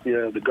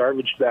the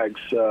garbage bags,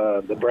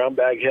 the brown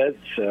bag heads,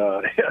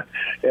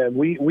 and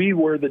we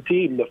were the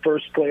team. The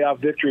first playoff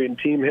victory in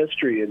team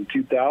history in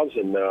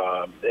 2000.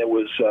 It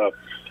was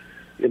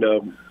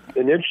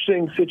an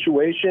interesting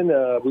situation.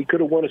 We could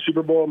have won a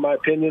Super Bowl, in my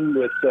opinion,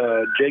 with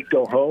Jake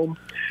Delhomme.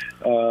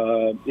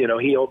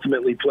 He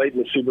ultimately played in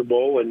the Super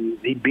Bowl, and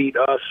he beat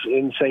us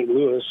in St.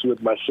 Louis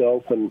with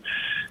myself and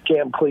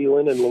Cam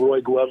Cleveland and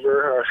Leroy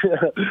Glover,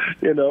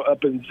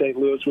 up in St.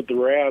 Louis with the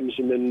Rams.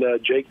 And then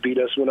Jake beat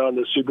us, went on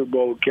to the Super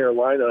Bowl with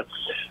Carolina.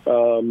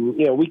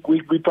 We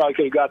probably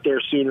could have got there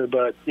sooner,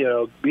 but,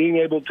 being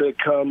able to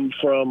come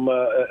from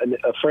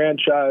a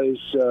franchise,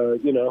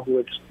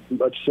 it's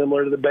much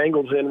similar to the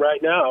Bengals in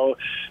right now,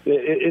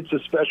 it's a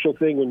special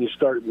thing when you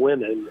start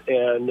winning,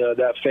 and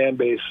that fan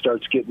base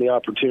starts getting the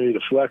opportunity to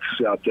flex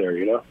out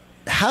there,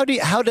 How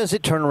does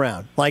it turn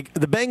around? Like,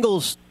 the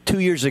Bengals 2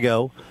 years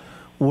ago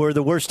were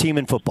the worst team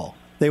in football.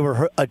 They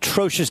were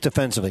atrocious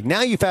defensively.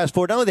 Now you fast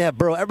forward, not only they have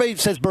Burrow, everybody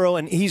says Burrow,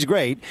 and he's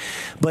great,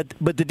 but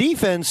the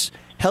defense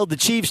held the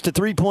Chiefs to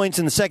 3 points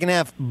in the second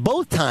half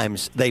both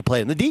times they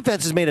played. And the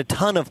defense has made a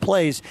ton of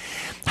plays.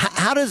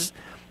 How does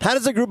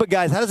a group of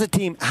guys, how does a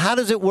team, how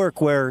does it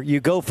work where you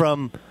go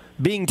from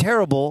being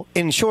terrible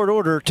in short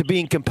order to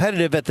being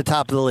competitive at the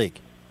top of the league?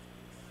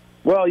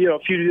 Well, a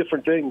few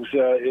different things,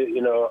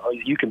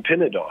 you can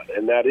pin it on,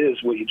 and that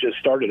is what you just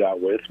started out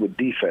with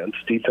defense.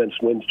 Defense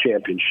wins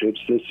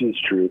championships. This is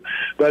true.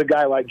 But a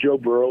guy like Joe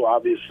Burrow,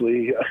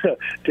 obviously,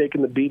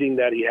 taking the beating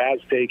that he has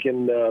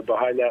taken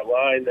behind that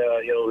line,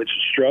 which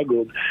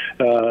struggled,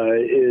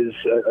 is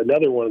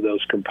another one of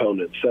those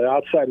components.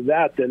 Outside of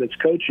that, then it's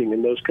coaching,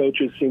 and those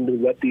coaches seem to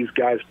let these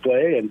guys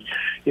play and,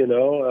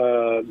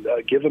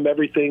 give them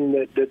everything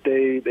that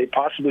they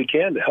possibly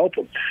can to help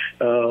them.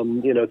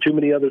 Too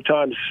many other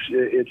times,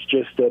 it's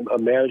just a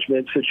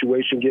management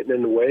situation getting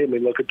in the way. I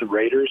mean, look at the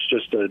Raiders,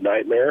 just a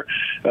nightmare.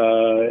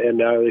 And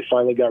now they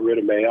finally got rid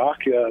of Mayock.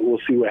 We'll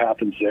see what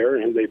happens there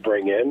and who they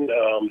bring in.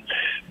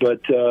 There's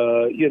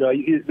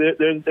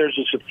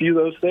just a few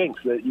of those things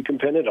that you can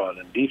pin it on.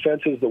 And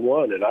defense is the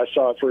one. And I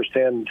saw it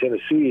firsthand in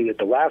Tennessee at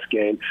the last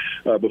game,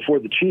 before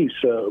the Chiefs,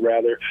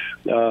 rather.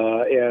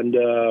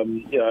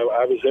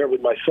 I was there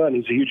with my son.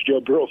 He's a huge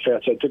Joe Burrow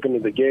fan, so I took him to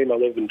the game. I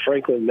live in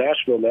Franklin,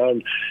 Nashville now,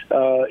 and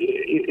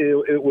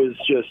it was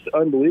just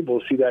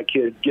unbelievable to see that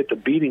kid get the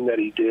beating that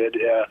he did,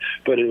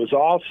 but it was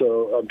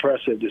also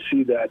impressive to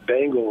see that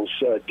Bengals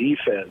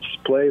defense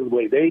play the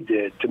way they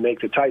did to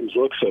make the Titans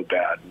look so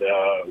bad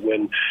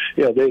when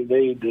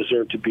they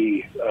deserve to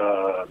be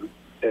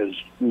as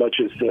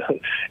much as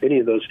any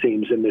of those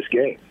teams in this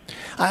game.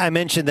 I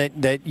mentioned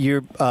that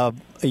you're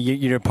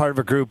part of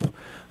a group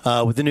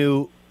with the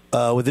new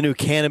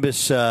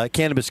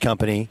cannabis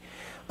company.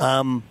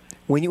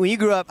 When you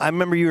grew up, I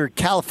remember you were in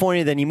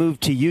California, then you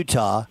moved to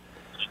Utah.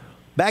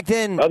 Back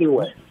then, other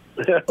way.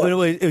 It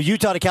was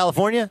Utah to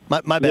California.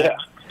 My bad.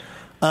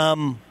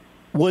 Yeah.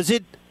 Was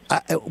it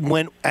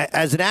when,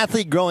 as an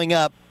athlete growing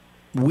up,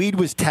 weed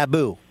was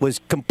taboo? Was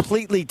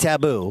completely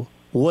taboo?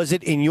 Was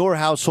it in your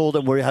household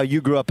and how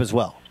you grew up as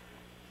well?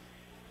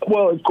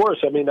 Well, of course.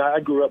 I mean, I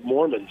grew up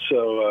Mormon,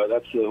 so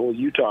that's the whole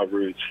Utah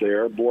roots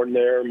there. Born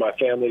there. My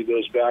family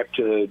goes back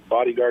to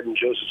bodyguard and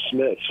Joseph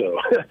Smith, so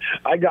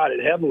I got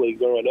it heavily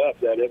growing up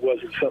that it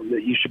wasn't something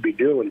that you should be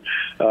doing.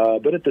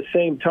 But at the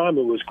same time,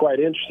 it was quite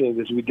interesting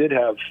because we did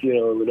have,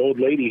 an old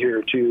lady here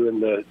or two in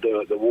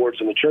the wards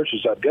and the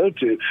churches I'd go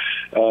to,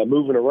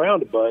 moving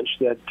around a bunch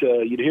that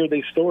you'd hear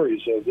these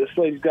stories of this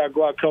lady's got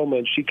glaucoma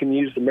and she can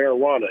use the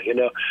marijuana,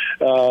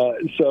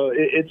 So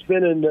it's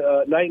been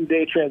a night and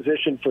day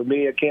transition for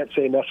me. I can't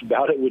say enough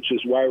about it, which is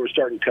why we're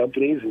starting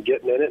companies and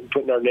getting in it and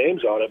putting our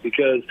names on it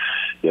because,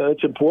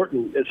 it's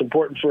important. It's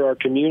important for our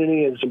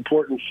community and it's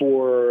important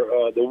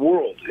for the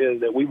world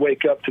that we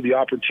wake up to the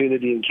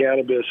opportunity in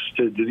cannabis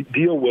to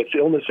deal with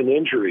illness and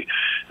injury.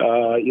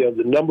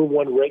 The number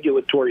one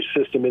regulatory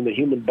system in the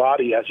human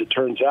body, as it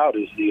turns out,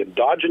 is the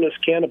endogenous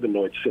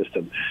cannabinoid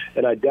system.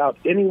 And I doubt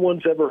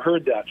anyone's ever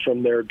heard that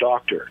from their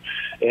doctor.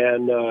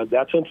 And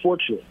that's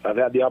unfortunate. I've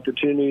had the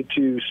opportunity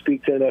to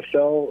speak to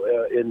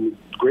NFL in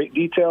great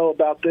detail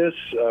about this,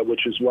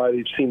 which is why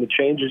you've seen the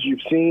changes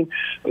you've seen,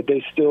 but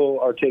they still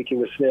are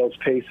taking a snail's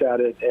pace at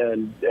it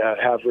and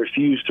have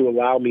refused to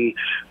allow me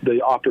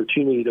the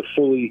opportunity to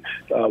fully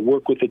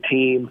work with the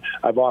team.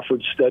 I've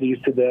offered studies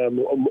to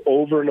them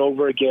over and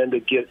over again to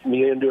get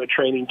me into a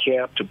training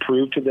camp to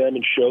prove to them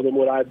and show them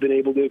what I've been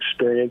able to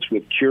experience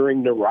with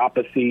curing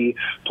neuropathy,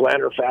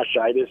 plantar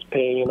fasciitis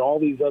pain, all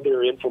these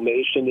other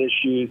inflammation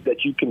issues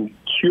that you can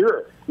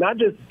cure, not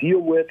just deal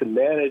with and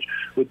manage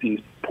with these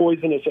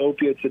poisonous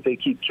opiates that they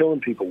keep killing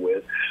people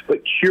with,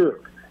 but cure.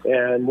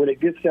 And when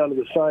it gets down to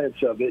the science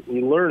of it and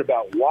you learn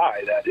about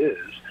why that is,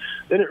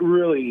 then it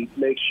really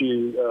makes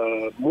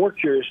you more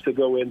curious to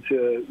go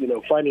into,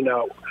 finding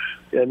out.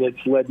 And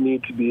it's led me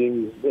to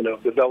being,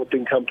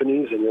 developing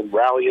companies and then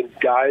rallying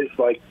guys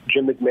like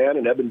Jim McMahon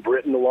and Evan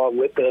Britton along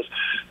with us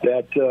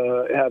that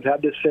have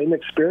had this same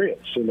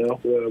experience.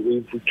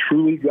 We've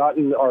truly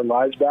gotten our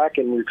lives back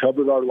and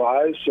recovered our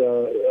lives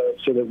so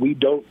that we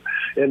don't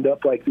end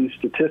up like these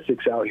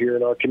statistics out here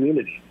in our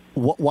community.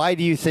 Why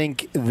do you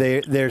think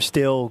they're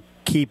still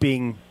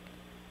keeping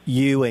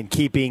you and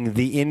keeping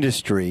the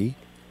industry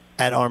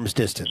at arm's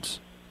distance?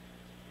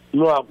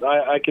 Well,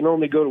 I can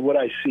only go to what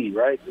I see,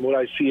 right? And what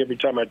I see every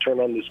time I turn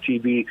on this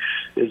TV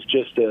is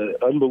just an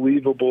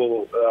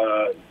unbelievable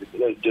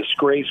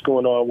disgrace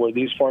going on where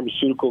these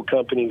pharmaceutical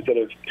companies that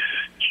have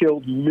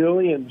killed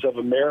millions of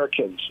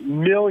Americans,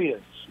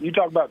 millions. You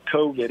talk about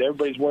COVID,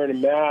 everybody's wearing a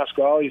mask,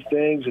 all these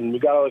things, and we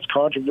got all this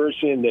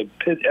controversy, and they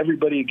pit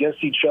everybody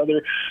against each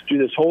other, do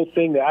this whole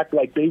thing to act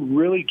like they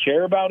really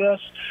care about us.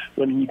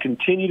 When you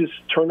continue to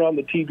turn on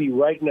the TV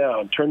right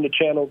now and turn the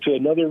channel to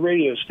another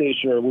radio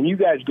station, or when you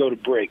guys go to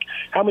break,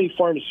 how many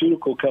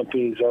pharmaceutical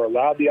companies are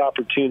allowed the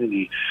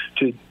opportunity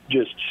to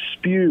just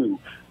spew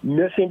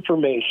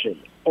misinformation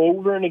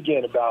over and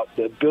again about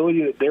the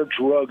ability that their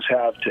drugs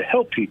have to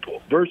help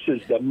people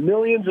versus the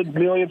millions and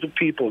millions of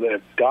people that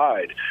have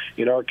died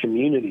in our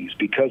communities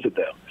because of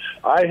them.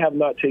 I have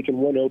not taken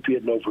one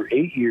opiate in over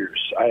 8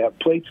 years. I have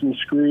plates and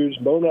screws,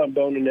 bone on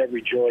bone in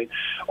every joint,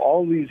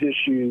 all these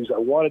issues. I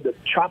wanted to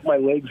chop my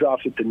legs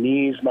off at the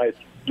knees. My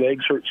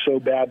legs hurt so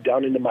bad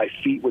down into my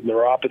feet with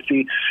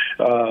neuropathy.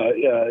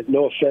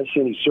 No offense to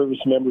any service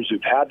members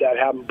who've had that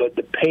happen, but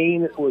the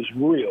pain was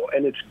real,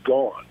 and it's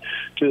gone.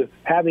 To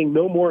having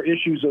no more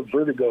issues of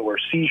vertigo or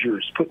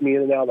seizures put me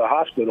in and out of the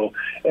hospital,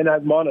 and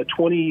I'm on a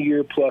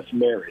 20-year-plus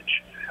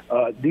marriage.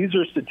 These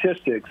are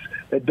statistics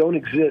that don't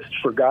exist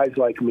for guys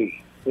like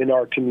me in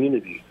our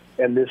community,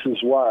 and this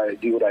is why I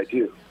do what I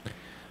do.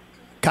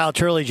 Kyle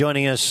Turley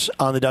joining us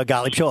on the Doug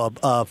Gottlieb Show,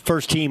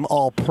 first-team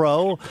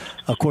All-Pro.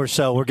 Of course,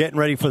 we're getting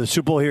ready for the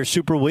Super Bowl here,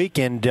 Super Week,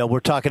 and we're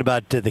talking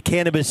about the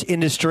cannabis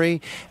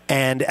industry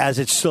and as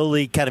it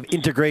slowly kind of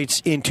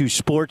integrates into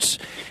sports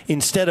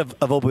instead of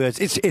opioids.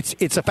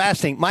 It's a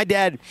fascinating. My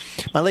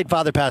late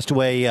father passed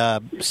away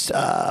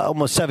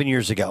almost 7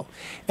 years ago,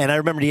 and I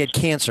remember he had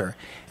cancer,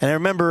 and I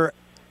remember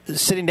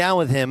sitting down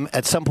with him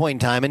at some point in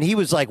time, and he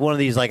was like one of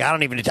these, like, I don't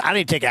need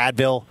to take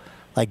Advil.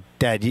 Like,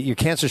 Dad, your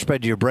cancer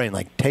spread to your brain.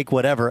 Like, take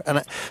whatever.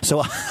 And so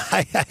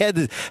I had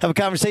to have a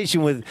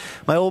conversation with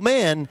my old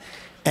man,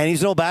 and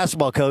he's an old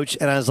basketball coach.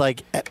 And I was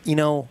like, have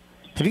you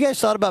guys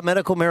thought about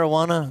medical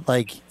marijuana?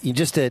 Like,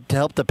 just to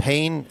help the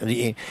pain?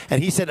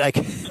 And he said, like,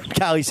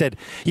 Kyle, he said,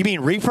 you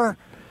mean reefer?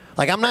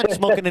 Like, I'm not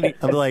smoking any.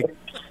 I'm like,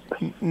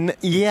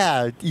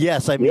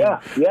 yes, I mean,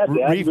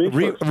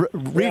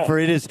 reefer.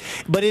 It is,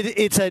 but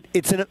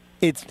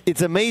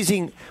it's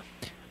amazing.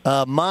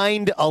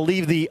 Mind. I'll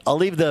leave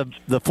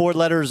the four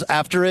letters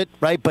after it,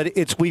 right? But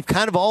we've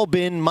kind of all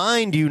been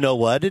mind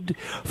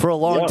for a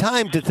long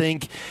time to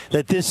think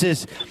that this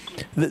is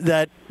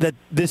that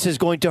this is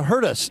going to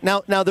hurt us.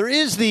 Now there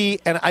is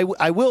the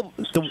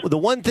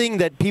one thing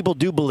that people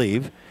do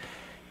believe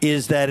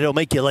is that it'll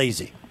make you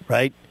lazy,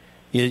 right?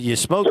 You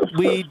smoke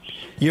weed,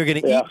 you're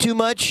going to eat too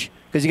much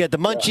because you got the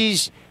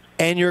munchies,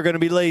 and you're going to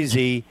be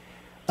lazy.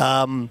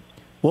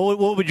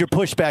 What would your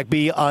pushback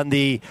be on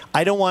the?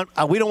 We don't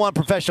want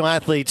professional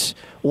athletes,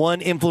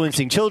 1,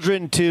 influencing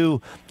children,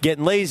 2,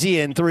 getting lazy,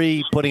 and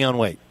 3, putting on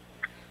weight.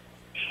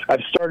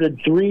 I've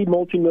started 3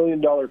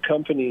 multi-million-dollar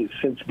companies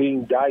since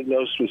being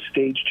diagnosed with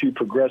stage 2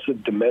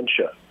 progressive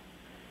dementia.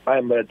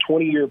 I'm a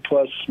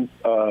 20-year-plus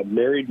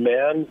married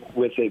man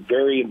with a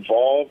very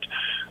involved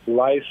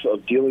life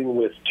of dealing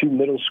with 2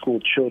 middle school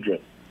children.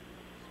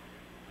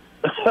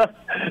 I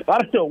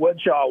don't know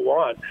what y'all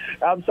want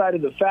outside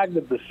of the fact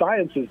that the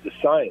science is the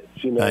science.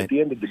 At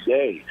the end of the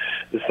day,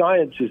 the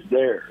science is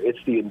there. It's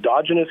the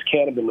endogenous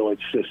cannabinoid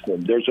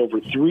system. There's over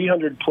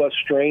 300 plus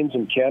strains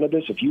in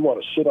cannabis. If you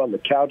want to sit on the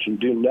couch and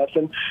do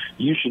nothing,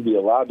 you should be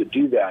allowed to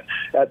do that.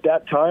 At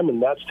that time,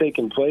 and that's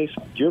taking place,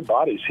 your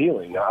body's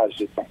healing, as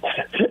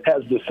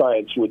the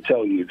science would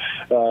tell you.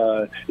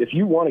 If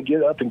you want to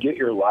get up and get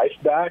your life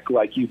back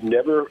like you've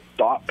never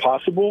thought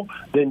possible,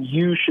 then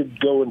you should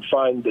go and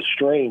find the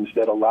strains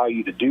that allow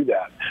you to do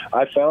that.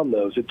 I found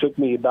those. It took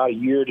me about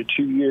 1 year to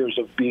 2 years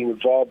of being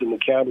involved in the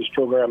cannabis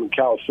program in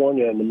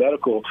California and the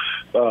medical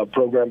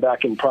program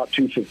back in Prop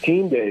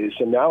 215 days,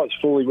 and now it's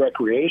fully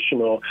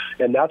recreational,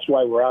 and that's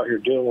why we're out here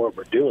doing what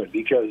we're doing,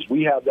 because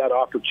we have that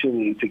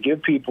opportunity to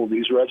give people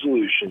these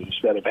resolutions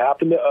that have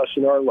happened to us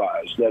in our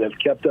lives, that have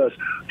kept us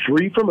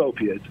free from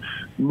opiates,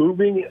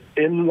 moving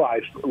in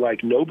life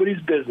like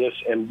nobody's business,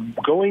 and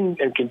going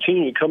and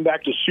continuing to come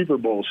back to Super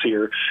Bowls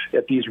here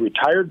at these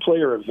retired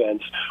player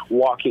events,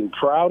 walking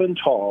proud and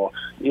tall,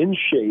 in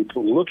shape,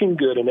 looking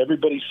good, and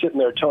everybody's sitting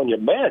there telling you,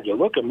 man, you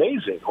look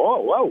amazing.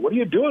 Oh, wow, what are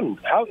you doing?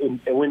 And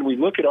when we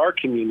look at our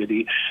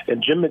community,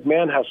 and Jim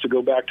McMahon has to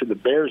go back to the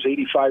Bears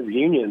 85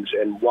 reunions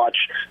and watch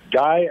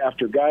guy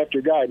after guy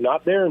after guy,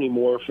 not there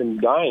anymore, from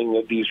dying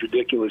of these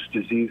ridiculous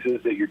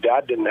diseases that your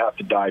dad didn't have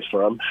to die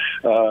from,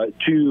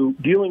 to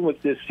dealing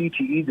with this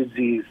CTE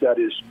disease that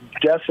is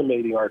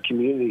decimating our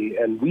community,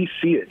 and we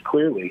see it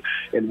clearly.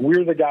 And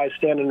we're the guys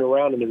standing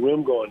around in the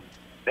room going,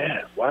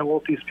 man, why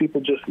won't these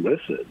people just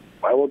listen?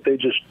 Why won't they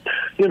just,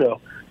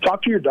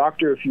 talk to your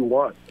doctor if you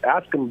want.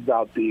 Ask him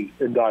about the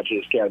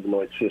endogenous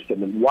cannabinoid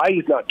system and why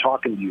he's not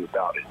talking to you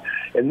about it.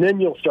 And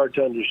then you'll start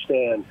to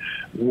understand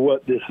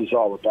what this is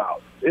all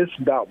about. It's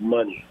about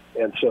money.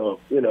 And so,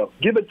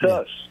 give it to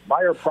us.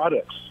 Buy our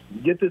products.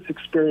 Get this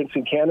experience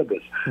in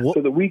cannabis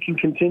so that we can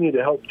continue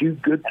to help do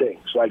good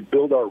things, like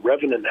build our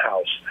Revenant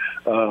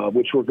House,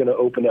 which we're going to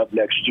open up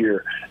next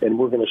year. And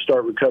we're going to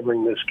start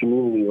recovering this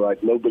community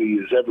like nobody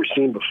has ever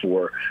seen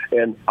before.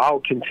 And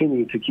I'll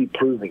continue to keep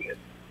proving it.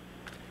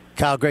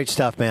 Kyle, great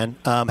stuff, man.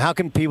 How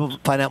can people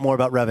find out more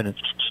about Revenant?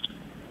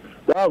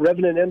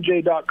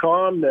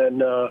 RevenantMJ.com, and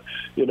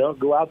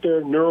go out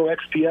there.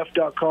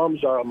 NeuroXPF.com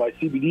is my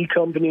CBD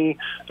company.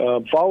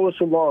 Follow us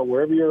along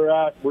wherever you're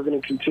at. We're going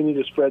to continue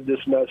to spread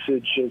this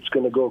message. It's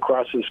going to go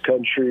across this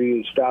country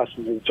as fast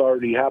as it's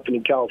already happened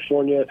in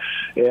California,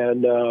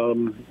 and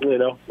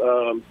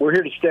we're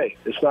here to stay.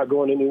 It's not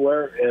going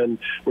anywhere, and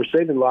we're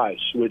saving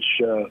lives, which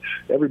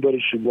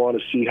everybody should want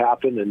to see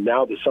happen. And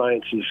now the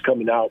science is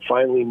coming out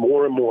finally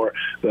more and more,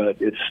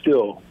 but it's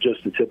still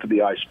just the tip of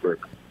the iceberg.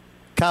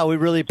 Kyle, we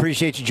really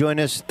appreciate you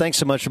joining us. Thanks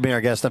so much for being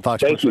our guest on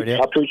Fox Sports Radio.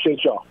 I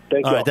appreciate y'all.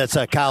 Thank you. All right, that's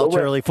Kyle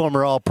Turley,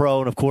 former All-Pro,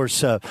 and, of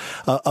course, a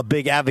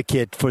big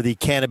advocate for the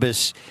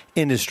cannabis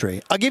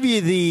industry. I'll give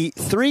you the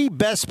 3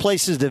 best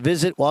places to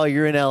visit while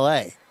you're in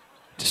L.A.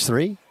 Just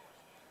 3?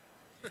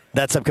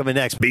 That's upcoming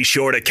next. Be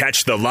sure to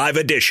catch the live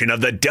edition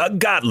of the Doug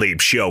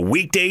Gottlieb Show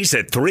weekdays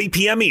at 3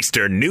 p.m.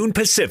 Eastern, noon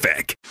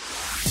Pacific.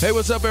 Hey,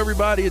 what's up,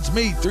 everybody? It's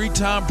me,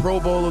 3-time Pro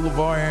Bowler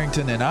LeVar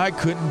Arrington, and I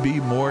couldn't be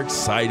more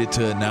excited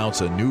to announce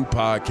a new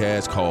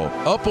podcast called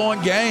Up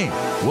On Game.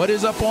 What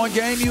is Up On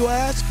Game, you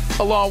ask?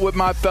 Along with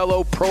my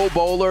fellow Pro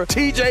Bowler,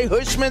 TJ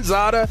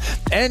Hushmanzada,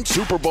 and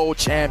Super Bowl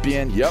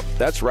champion, yep,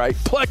 that's right,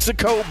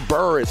 Plexico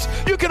Burress.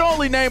 You can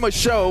only name a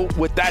show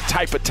with that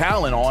type of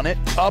talent on it,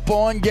 Up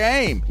On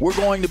Game. We're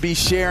going to be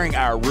sharing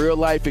our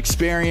real-life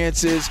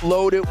experiences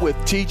loaded with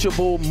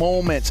teachable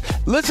moments.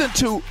 Listen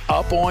to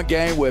Up On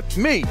Game with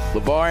me,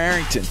 LeVar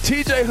Arrington,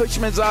 TJ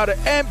Hushmanzada,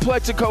 and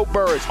Plexico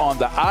Burress on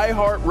the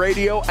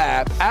iHeartRadio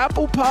app,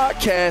 Apple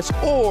Podcasts,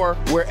 or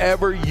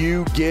wherever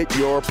you get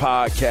your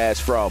podcasts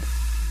from.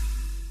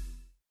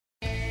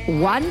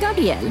 Juan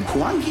Gabriel.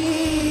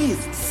 Juanquis.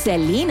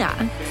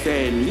 Selena.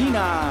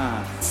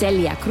 Selena.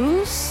 Celia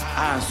Cruz.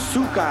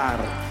 Azúcar.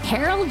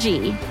 Karol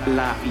G.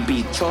 La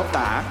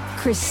Bichota.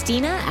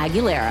 Christina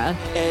Aguilera.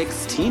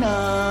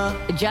 Ex-Tina.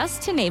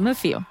 Just to name a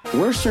few.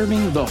 We're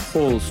serving the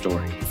whole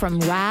story.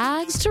 From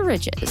rags to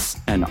riches.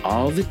 And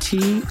all the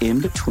tea in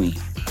between.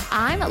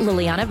 I'm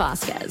Liliana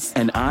Vasquez.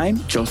 And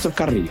I'm Joseph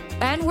Carrillo.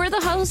 And we're the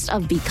host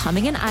of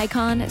Becoming an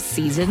Icon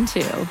Season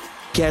 2.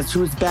 Guess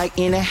who's back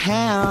in the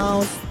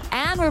house?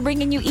 And we're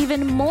bringing you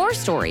even more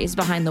stories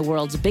behind the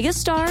world's biggest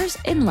stars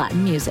in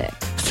Latin music.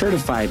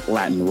 Certified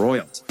Latin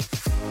royalty.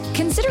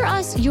 Consider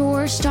us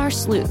your star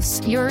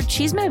sleuths, your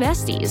chisme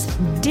besties,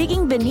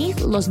 digging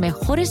beneath los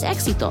mejores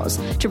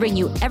éxitos to bring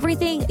you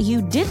everything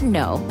you didn't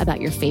know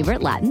about your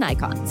favorite Latin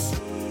icons.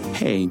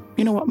 Hey,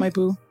 you know what, my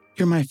boo?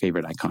 You're my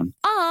favorite icon.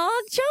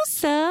 Aw,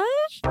 Joseph.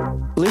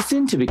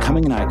 Listen to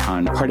Becoming an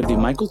Icon, part of the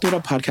Michael Dura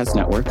Podcast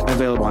Network,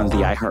 available on the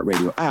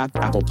iHeartRadio app,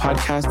 Apple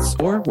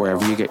Podcasts, or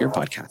wherever you get your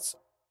podcasts.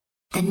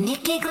 The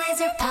Nikki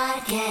Glaser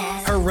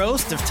Podcast. Her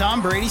roast of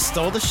Tom Brady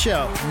stole the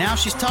show. Now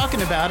she's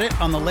talking about it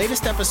on the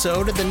latest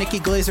episode of the Nikki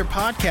Glaser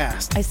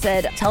Podcast. I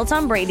said, tell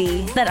Tom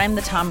Brady that I'm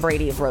the Tom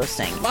Brady of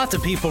roasting. Lots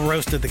of people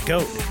roasted the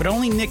GOAT, but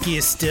only Nikki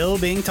is still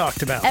being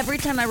talked about. Every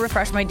time I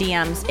refresh my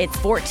DMs, it's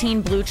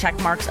 14 blue check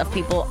marks of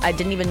people I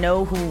didn't even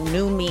know who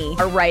knew me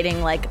are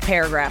writing like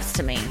paragraphs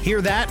to me.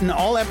 Hear that in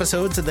all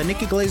episodes of the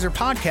Nikki Glaser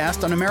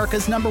Podcast on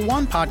America's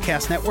 #1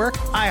 podcast network,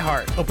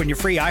 iHeart. Open your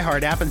free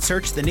iHeart app and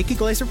search the Nikki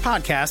Glaser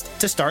Podcast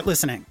to start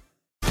listening.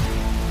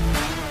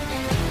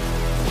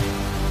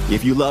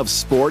 If you love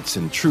sports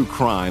and true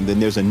crime, then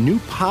there's a new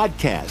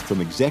podcast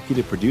from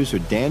executive producer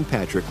Dan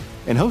Patrick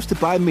and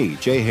hosted by me,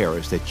 Jay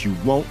Harris, that you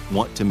won't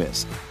want to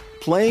miss.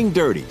 Playing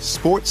Dirty: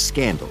 Sports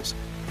Scandals.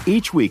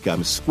 Each week,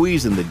 I'm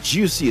squeezing the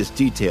juiciest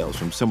details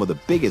from some of the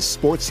biggest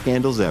sports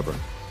scandals ever.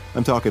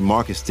 I'm talking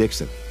Marcus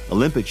Dixon,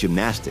 Olympic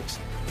gymnastics,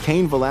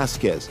 Cain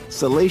Velasquez,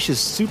 salacious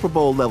Super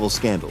Bowl-level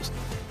scandals.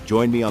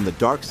 Join me on the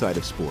dark side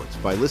of sports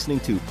by listening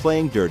to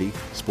Playing Dirty: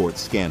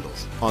 Sports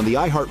Scandals on the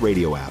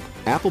iHeartRadio app,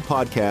 Apple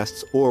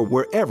Podcasts, or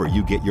wherever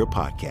you get your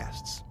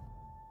podcasts.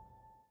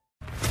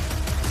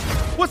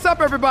 What's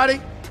up, everybody?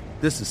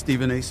 This is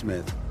Stephen A.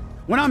 Smith.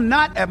 When I'm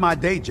not at my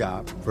day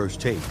job, First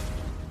Take,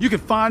 you can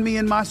find me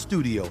in my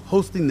studio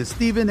hosting the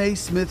Stephen A.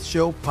 Smith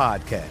Show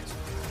podcast.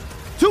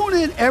 Tune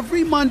in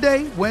every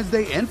Monday,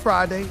 Wednesday, and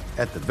Friday,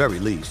 at the very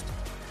least,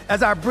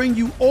 as I bring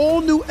you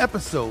all new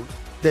episodes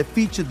that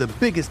feature the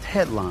biggest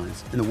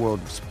headlines in the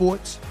world of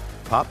sports,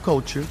 pop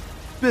culture,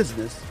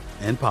 business,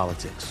 and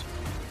politics.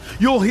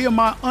 You'll hear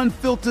my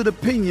unfiltered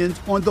opinions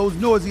on those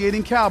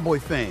nauseating Cowboy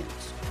fans,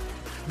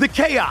 the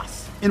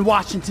chaos in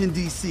Washington,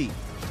 D.C.,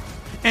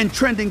 and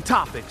trending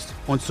topics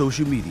on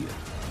social media,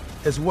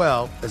 as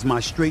well as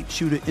my straight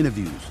shooter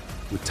interviews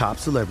with top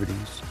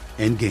celebrities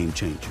and game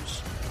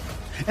changers.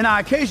 And I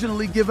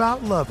occasionally give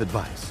out love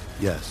advice.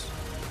 Yes,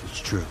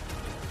 it's true.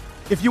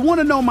 If you want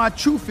to know my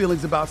true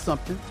feelings about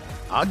something,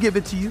 I'll give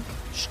it to you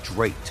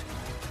straight.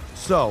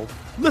 So,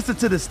 listen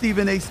to the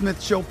Stephen A.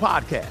 Smith Show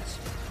podcast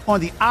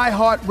on the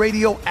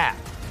iHeartRadio app,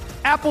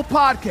 Apple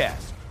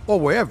Podcasts, or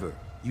wherever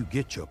you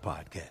get your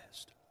podcast.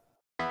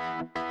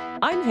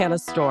 I'm Hannah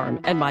Storm,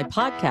 and my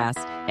podcast,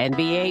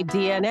 NBA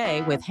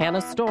DNA with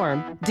Hannah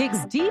Storm,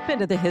 digs deep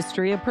into the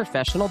history of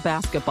professional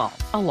basketball,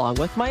 along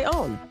with my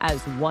own, as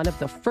one of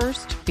the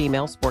first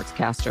female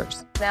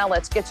sportscasters. Now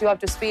let's get you up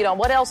to speed on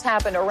what else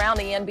happened around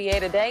the NBA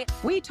today.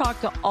 We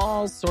talked to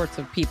all sorts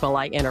of people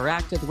I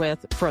interacted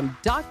with, from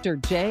Dr.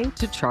 J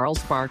to Charles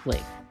Barkley,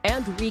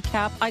 and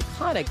recap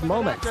iconic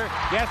moments.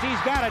 Yes,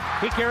 he's got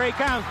it. Here he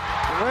comes.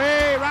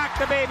 Way rock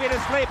the baby to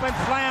sleep and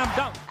slam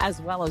dunk.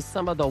 As well as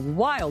some of the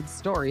wild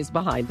stories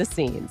behind the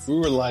scenes. We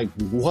were like,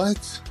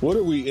 what? What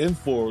are we in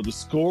for? The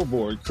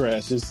scoreboard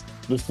crashes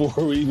before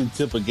we even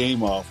tip a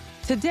game off.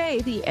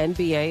 Today, the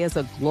NBA is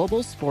a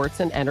global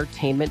sports and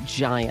entertainment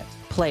giant.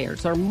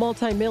 players are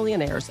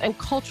multimillionaires and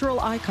cultural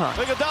icons.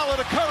 Iguodala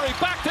to Curry,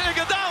 back to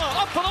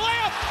Iguodala, up for the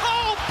layup.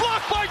 Oh,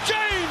 blocked by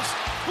James.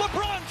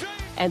 LeBron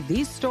James. And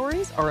these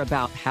stories are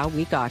about how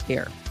we got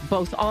here,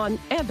 both on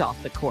and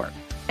off the court.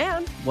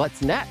 And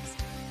what's next?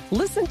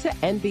 Listen to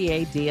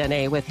NBA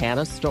DNA with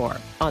Hannah Storr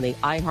on the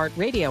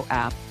iHeartRadio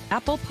app,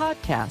 Apple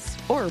Podcasts,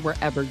 or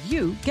wherever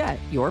you get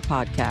your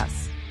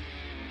podcasts.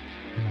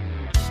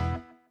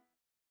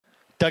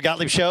 Doug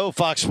Gottlieb Show,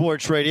 Fox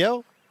Sports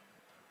Radio.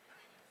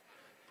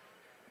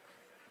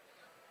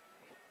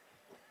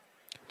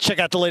 Check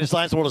out the latest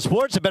lines in the world of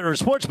sports at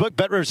BetRivers Sportsbook.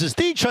 BetRivers is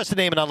the trusted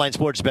name in online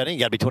sports betting. You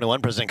got to be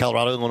 21, present in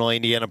Colorado, Illinois,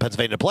 Indiana,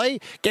 Pennsylvania to play.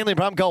 Gambling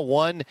problem, call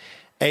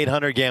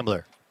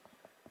 1-800-GAMBLER.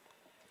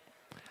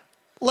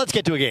 Let's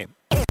get to a game.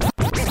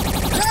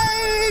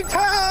 Game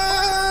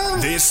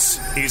time! This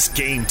is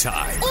Game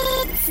Time.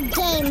 It's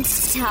game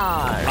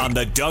time. On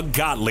the Doug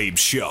Gottlieb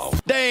Show.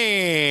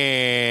 Dan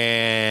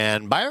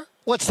Byer,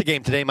 what's the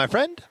game today, my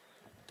friend?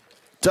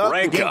 Doug,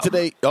 the game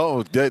today.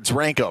 Oh, it's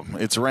Rankum.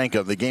 It's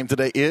Rankum. The game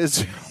today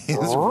is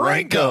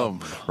Rankum.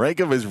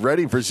 Rankum is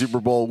ready for Super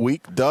Bowl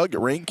week. Doug,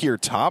 rank your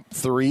top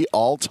 3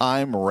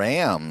 all-time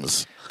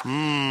Rams.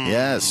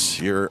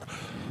 Yes, your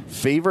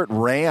favorite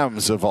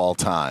Rams of all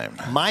time.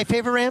 My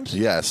favorite Rams?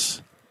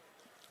 Yes.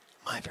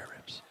 My favorite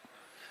Rams.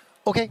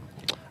 Okay.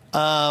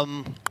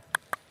 Wow,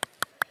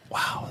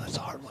 that's a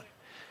hard one.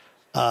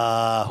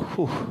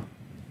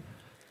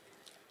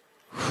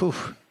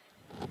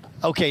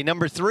 Okay,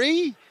 number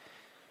 3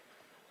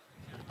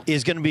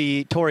 is going to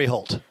be Torrey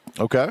Holt.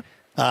 Okay.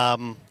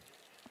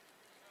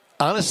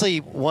 Honestly,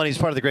 one, he's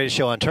part of the greatest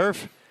show on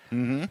turf.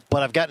 Mm-hmm.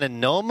 But I've gotten to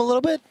know him a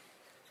little bit.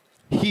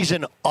 He's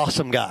an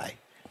awesome guy.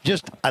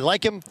 I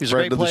like him. He's a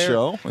great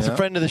player. He's a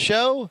friend of the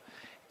show.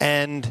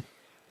 And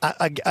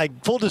I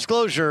full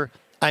disclosure,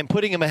 I'm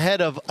putting him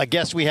ahead of a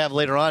guest we have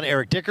later on,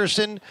 Eric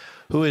Dickerson,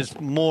 who is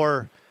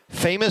more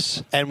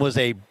famous and was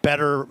a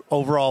better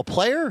overall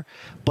player.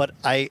 But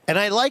I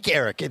like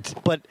Eric.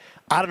 But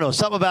I don't know,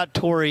 something about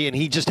Torrey, and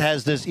he just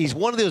has this. He's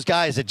one of those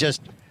guys that just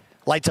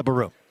lights up a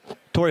room.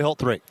 Torrey Holt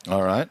 3.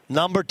 All right.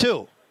 Number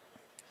 2,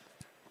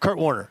 Kurt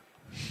Warner.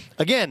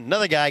 Again,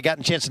 another guy I got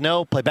a chance to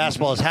know, play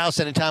basketball at his house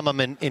anytime I'm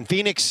in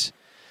Phoenix.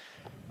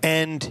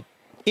 And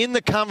in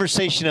the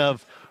conversation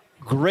of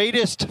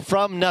greatest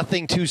from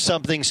nothing to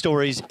something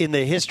stories in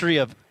the history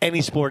of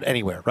any sport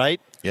anywhere, right?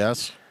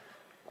 Yes.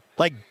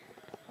 Like,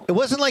 it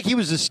wasn't like he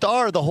was a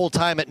star the whole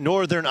time at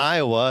Northern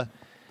Iowa,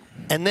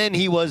 and then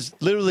he was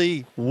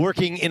literally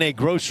working in a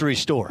grocery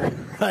store,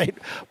 right?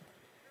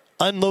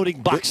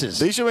 Unloading boxes.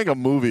 They should make a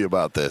movie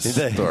about this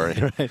story.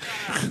 Right.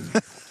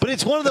 But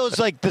it's one of those,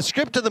 like, the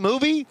script of the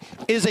movie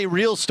is a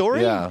real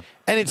story, and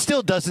it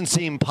still doesn't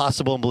seem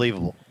possible and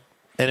believable.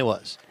 And it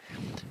was.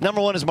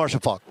 Number 1 is Marshall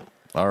Faulk.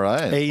 All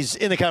right. He's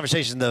in the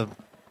conversation, the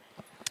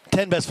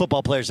 10 best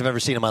football players I've ever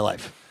seen in my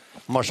life.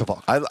 Marshall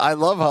Faulk. I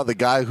love how the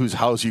guy whose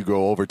house you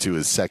go over to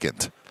is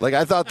second. Like,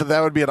 I thought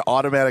that would be an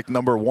automatic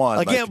number 1.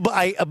 Again,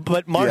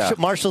 but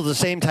Marshall's the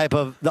same type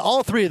of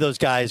all 3 of those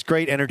guys,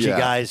 great energy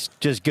guys,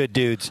 just good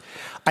dudes.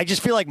 I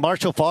just feel like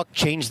Marshall Faulk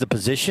changed the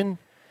position,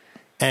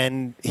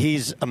 and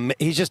he's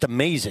just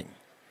amazing.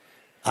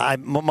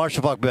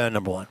 Marshall Faulk being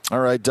number 1. All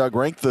right, Doug,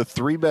 rank the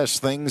 3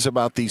 best things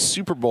about the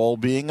Super Bowl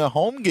being a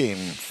home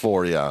game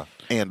for you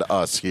and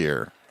us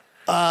here.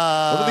 What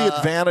are the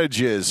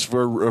advantages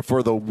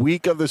for the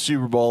week of the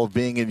Super Bowl of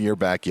being in your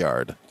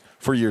backyard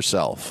for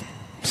yourself?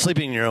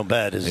 Sleeping in your own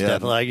bed is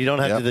definitely, like, you don't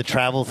have to do the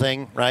travel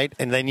thing, right?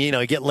 And then, you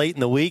get late in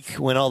the week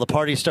when all the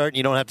parties start, and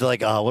you don't have to,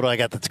 like, what do I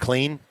got that's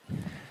clean?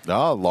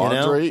 Oh,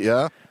 laundry,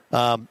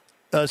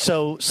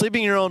 So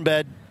sleeping in your own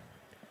bed,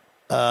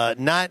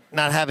 not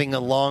having a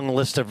long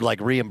list of, like,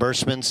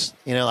 reimbursements.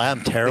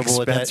 I'm terrible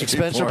with that.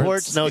 Expense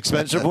reports? No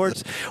expense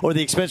reports. Or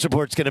the expense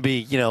report's going to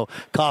be,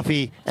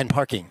 coffee and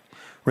parking.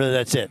 Really,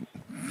 that's it.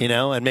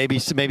 And maybe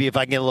if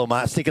I can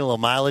get sticking a little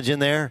mileage in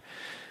there,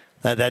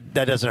 that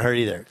doesn't hurt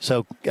either.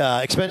 So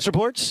expense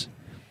reports,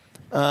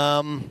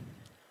 and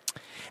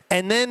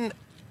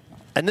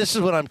this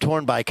is what I'm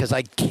torn by, because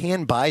I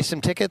can buy some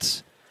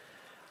tickets,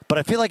 but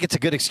I feel like it's a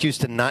good excuse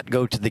to not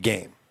go to the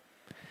game.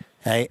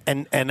 Okay,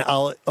 it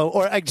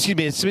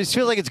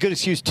feels like it's a good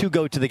excuse to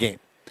go to the game,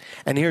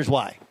 and here's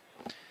why.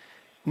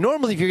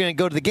 Normally, if you're going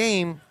to go to the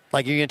game,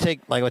 like you're going to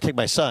take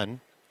my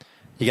son,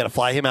 you got to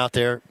fly him out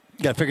there.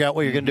 You got to figure out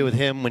what you're going to do with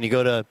him when if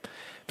you're going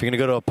to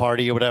go to a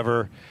party or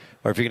whatever,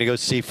 or if you're going to go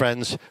see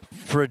friends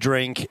for a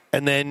drink,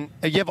 and then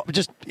you have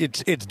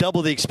it's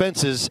double the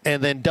expenses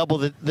and then double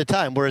the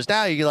time. Whereas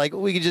now you're like,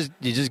 you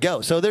just go.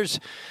 So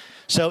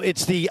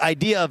it's the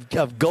idea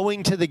of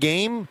going to the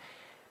game,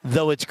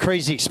 though it's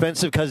crazy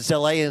expensive because it's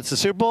LA and it's the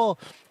Super Bowl.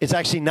 It's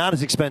actually not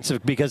as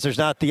expensive because there's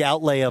not the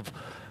outlay of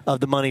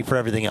the money for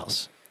everything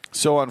else.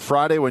 So on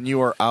Friday when you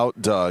were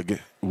out, Doug,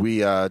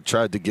 we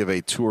tried to give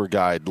a tour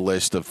guide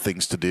list of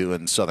things to do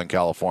in Southern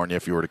California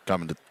if you were to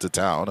come to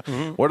town.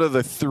 Mm-hmm. What are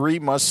the 3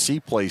 must-see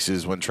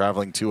places when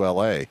traveling to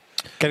L.A.?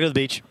 Gotta go to the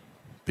beach.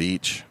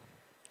 Beach.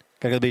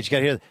 Gotta go to the beach.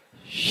 Gotta hear the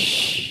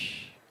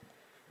shh.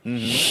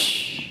 Mm-hmm.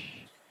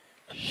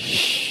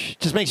 Shh.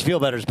 just makes you feel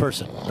better as a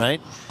person, right?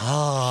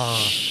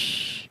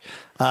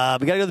 We got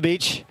to go to the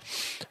beach.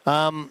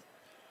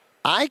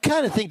 I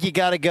kind of think you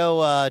got to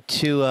go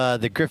to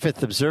the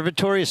Griffith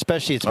Observatory,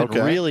 especially it's been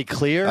really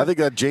clear. I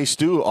think Jay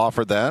Stu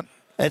offered that.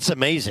 It's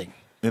amazing.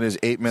 In his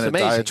 8-minute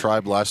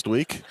diatribe last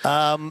week.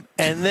 And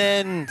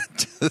then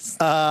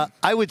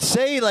I would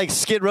say like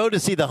Skid Row to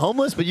see the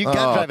homeless, but you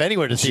can't drive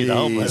anywhere to see the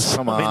homeless.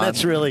 Come on. I mean,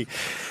 that's really.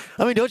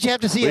 I mean, don't you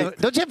have to see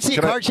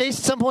a car chase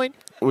at some point?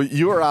 Well,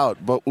 you were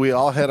out, but we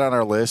all had on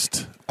our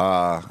list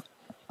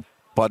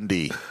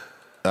Bundy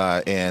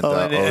and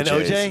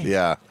OJ.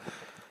 Yeah.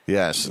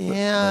 Yes.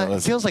 Yeah.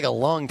 It feels like a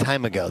long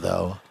time ago,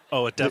 though.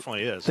 Oh, it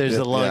definitely is. There's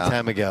a long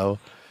time ago.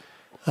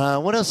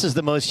 What else is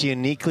the most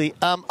uniquely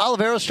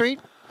Olivero Street?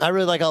 I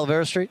really like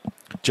Olivero Street.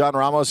 John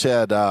Ramos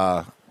had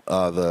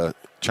the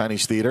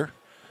Chinese Theater.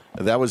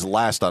 That was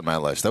last on my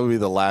list. That would be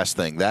the last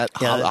thing.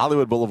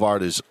 Hollywood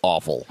Boulevard is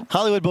awful.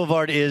 Hollywood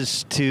Boulevard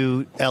is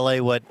to L.A.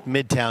 what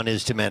Midtown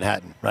is to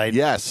Manhattan, right?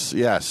 Yes,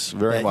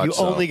 very much You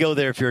so. only go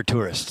there if you're a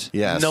tourist.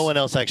 Yes. No one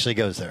else actually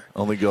goes there.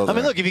 Only go there. I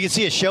mean, look, if you can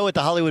see a show at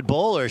the Hollywood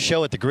Bowl or a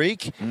show at the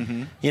Greek,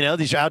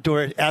 these are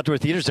outdoor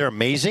theaters. They're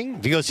amazing.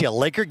 If you go see a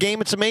Laker game,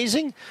 it's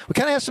amazing. We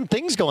kind of have some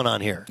things going on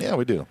here. Yeah,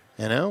 we do.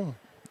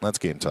 That's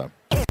game time.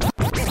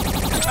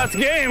 That's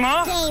game,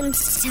 huh? Game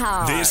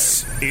time.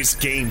 This is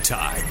Game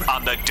Time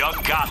on the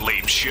Doug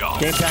Gottlieb Show.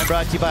 Game Time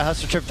brought to you by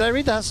Hustler Turf. Did I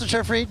read the Hustler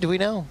Turf read? Do we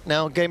know?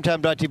 No. Game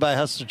Time brought to you by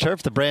Hustler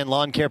Turf, the brand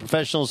lawn care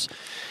professionals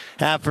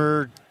have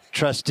for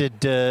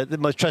the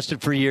most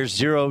trusted for years,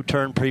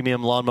 zero-turn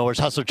premium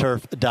lawnmowers,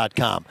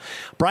 hustlerturf.com.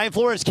 Brian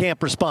Flores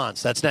Camp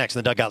Response. That's next on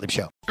the Doug Gottlieb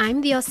Show.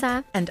 I'm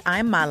Diosa. And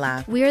I'm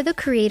Mala. We are the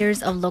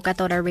creators of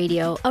Locatora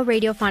Radio, a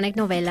radiophonic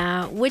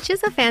novela, which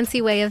is a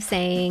fancy way of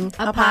saying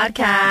a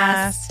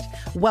podcast.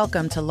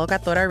 Welcome to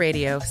Locatora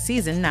Radio,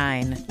 Season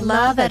 9.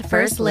 Love at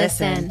first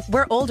listen.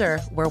 We're older,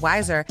 we're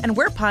wiser, and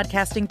we're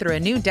podcasting through a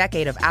new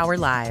decade of our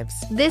lives.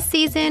 This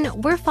season,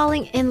 we're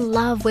falling in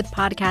love with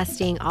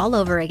podcasting all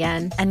over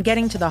again. And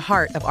getting to the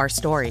heart of our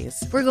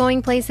stories. We're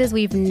going places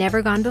we've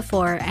never gone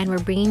before, and we're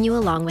bringing you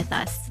along with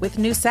us. With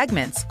new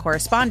segments,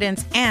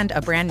 correspondence, and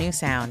a brand new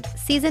sound.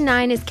 Season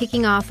 9 is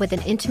kicking off with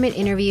an intimate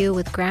interview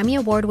with Grammy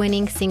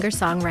Award-winning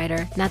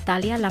singer-songwriter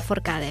Natalia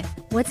Lafourcade.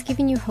 What's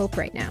giving you hope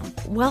right now?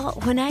 Well,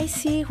 when I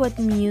see what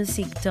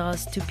music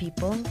does to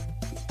people,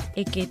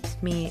 it gives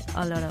me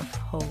a lot of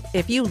hope.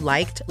 If you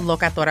liked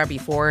Locatora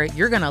before,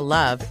 you're going to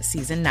love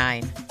Season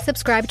 9.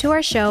 Subscribe to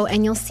our show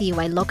and you'll see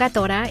why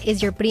Locatora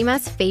is your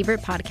prima's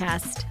favorite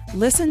podcast.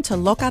 Listen to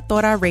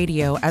Locatora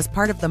Radio as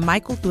part of the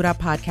My Cultura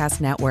Podcast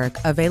Network,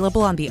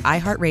 available on the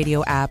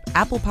iHeartRadio app,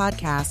 Apple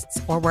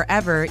Podcasts, or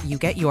wherever you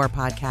get your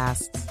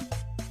podcasts.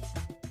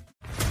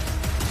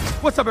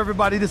 What's up,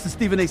 everybody? This is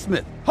Stephen A.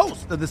 Smith,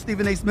 host of the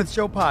Stephen A. Smith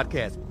Show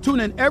podcast. Tune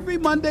in every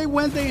Monday,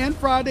 Wednesday, and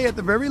Friday at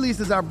the very least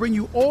as I bring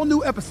you all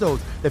new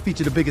episodes that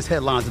feature the biggest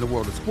headlines in the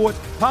world of sports,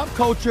 pop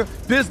culture,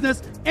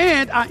 business,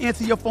 and I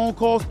answer your phone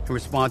calls and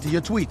respond to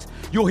your tweets.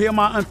 You'll hear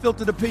my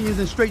unfiltered opinions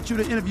and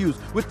straight-shooter interviews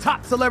with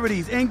top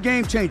celebrities and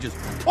game changers.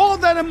 All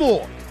that and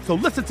more. So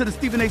listen to the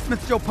Stephen A.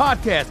 Smith Show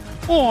podcast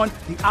on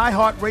the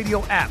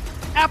iHeartRadio app,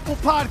 Apple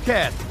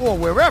Podcasts, or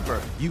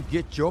wherever you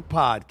get your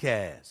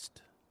podcast.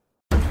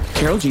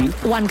 Carol G,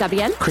 Juan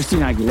Gabriel,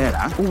 Christina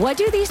Aguilera. What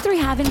do these three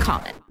have in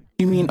common?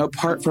 You mean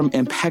apart from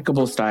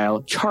impeccable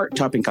style,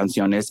 chart-topping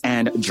canciones,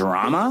 and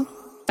drama?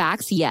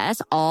 Facts,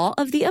 yes, all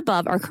of the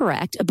above are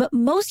correct, but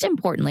most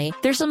importantly,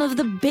 they're some of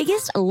the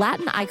biggest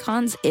Latin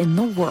icons in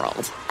the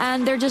world.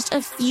 And they're just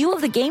a few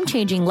of the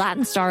game-changing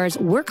Latin stars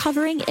we're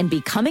covering in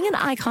Becoming an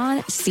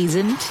Icon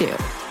Season 2.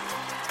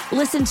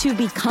 Listen to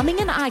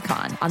Becoming an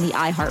Icon on the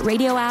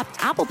iHeartRadio app,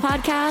 Apple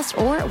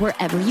Podcasts, or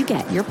wherever you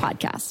get your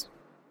podcasts.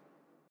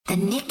 The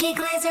Nikki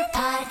Glaser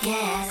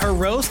Podcast. Her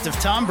roast of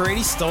Tom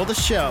Brady stole the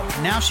show.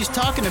 Now she's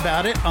talking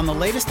about it on the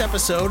latest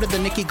episode of the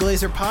Nikki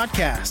Glaser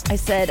Podcast. I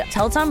said,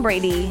 tell Tom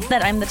Brady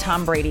that I'm the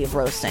Tom Brady of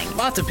roasting.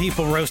 Lots of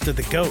people roasted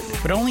the GOAT,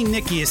 but only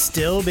Nikki is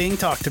still being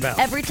talked about.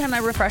 Every time I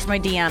refresh my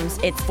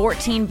DMs, it's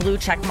 14 blue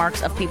check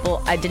marks of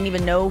people I didn't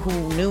even know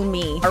who knew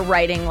me are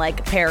writing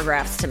like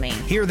paragraphs to me.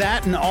 Hear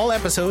that in all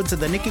episodes of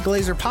the Nikki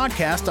Glaser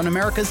Podcast on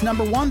America's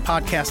 #1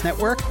 podcast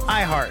network,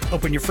 iHeart.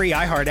 Open your free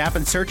iHeart app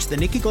and search the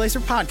Nikki Glaser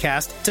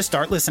Podcast to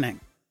start listening.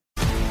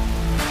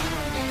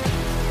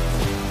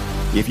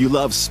 If you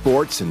love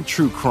sports and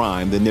true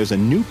crime, then there's a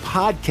new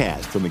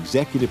podcast from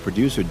executive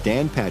producer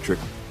Dan Patrick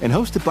and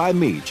hosted by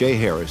me, Jay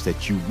Harris,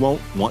 that you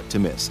won't want to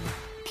miss.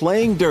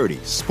 Playing Dirty: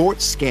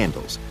 Sports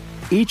Scandals.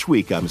 Each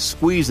week, I'm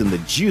squeezing the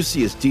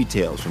juiciest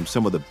details from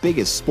some of the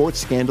biggest sports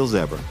scandals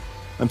ever.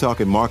 I'm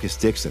talking Marcus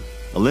Dixon,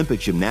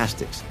 Olympic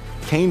gymnastics,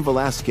 Cain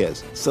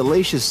Velasquez,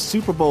 salacious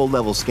Super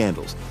Bowl-level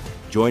scandals.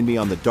 Join me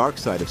on the dark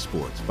side of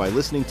sports by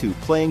listening to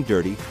Playing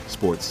Dirty: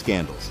 Sports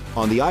Scandals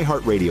on the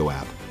iHeartRadio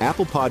app,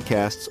 Apple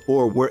Podcasts,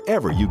 or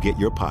wherever you get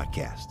your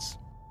podcasts.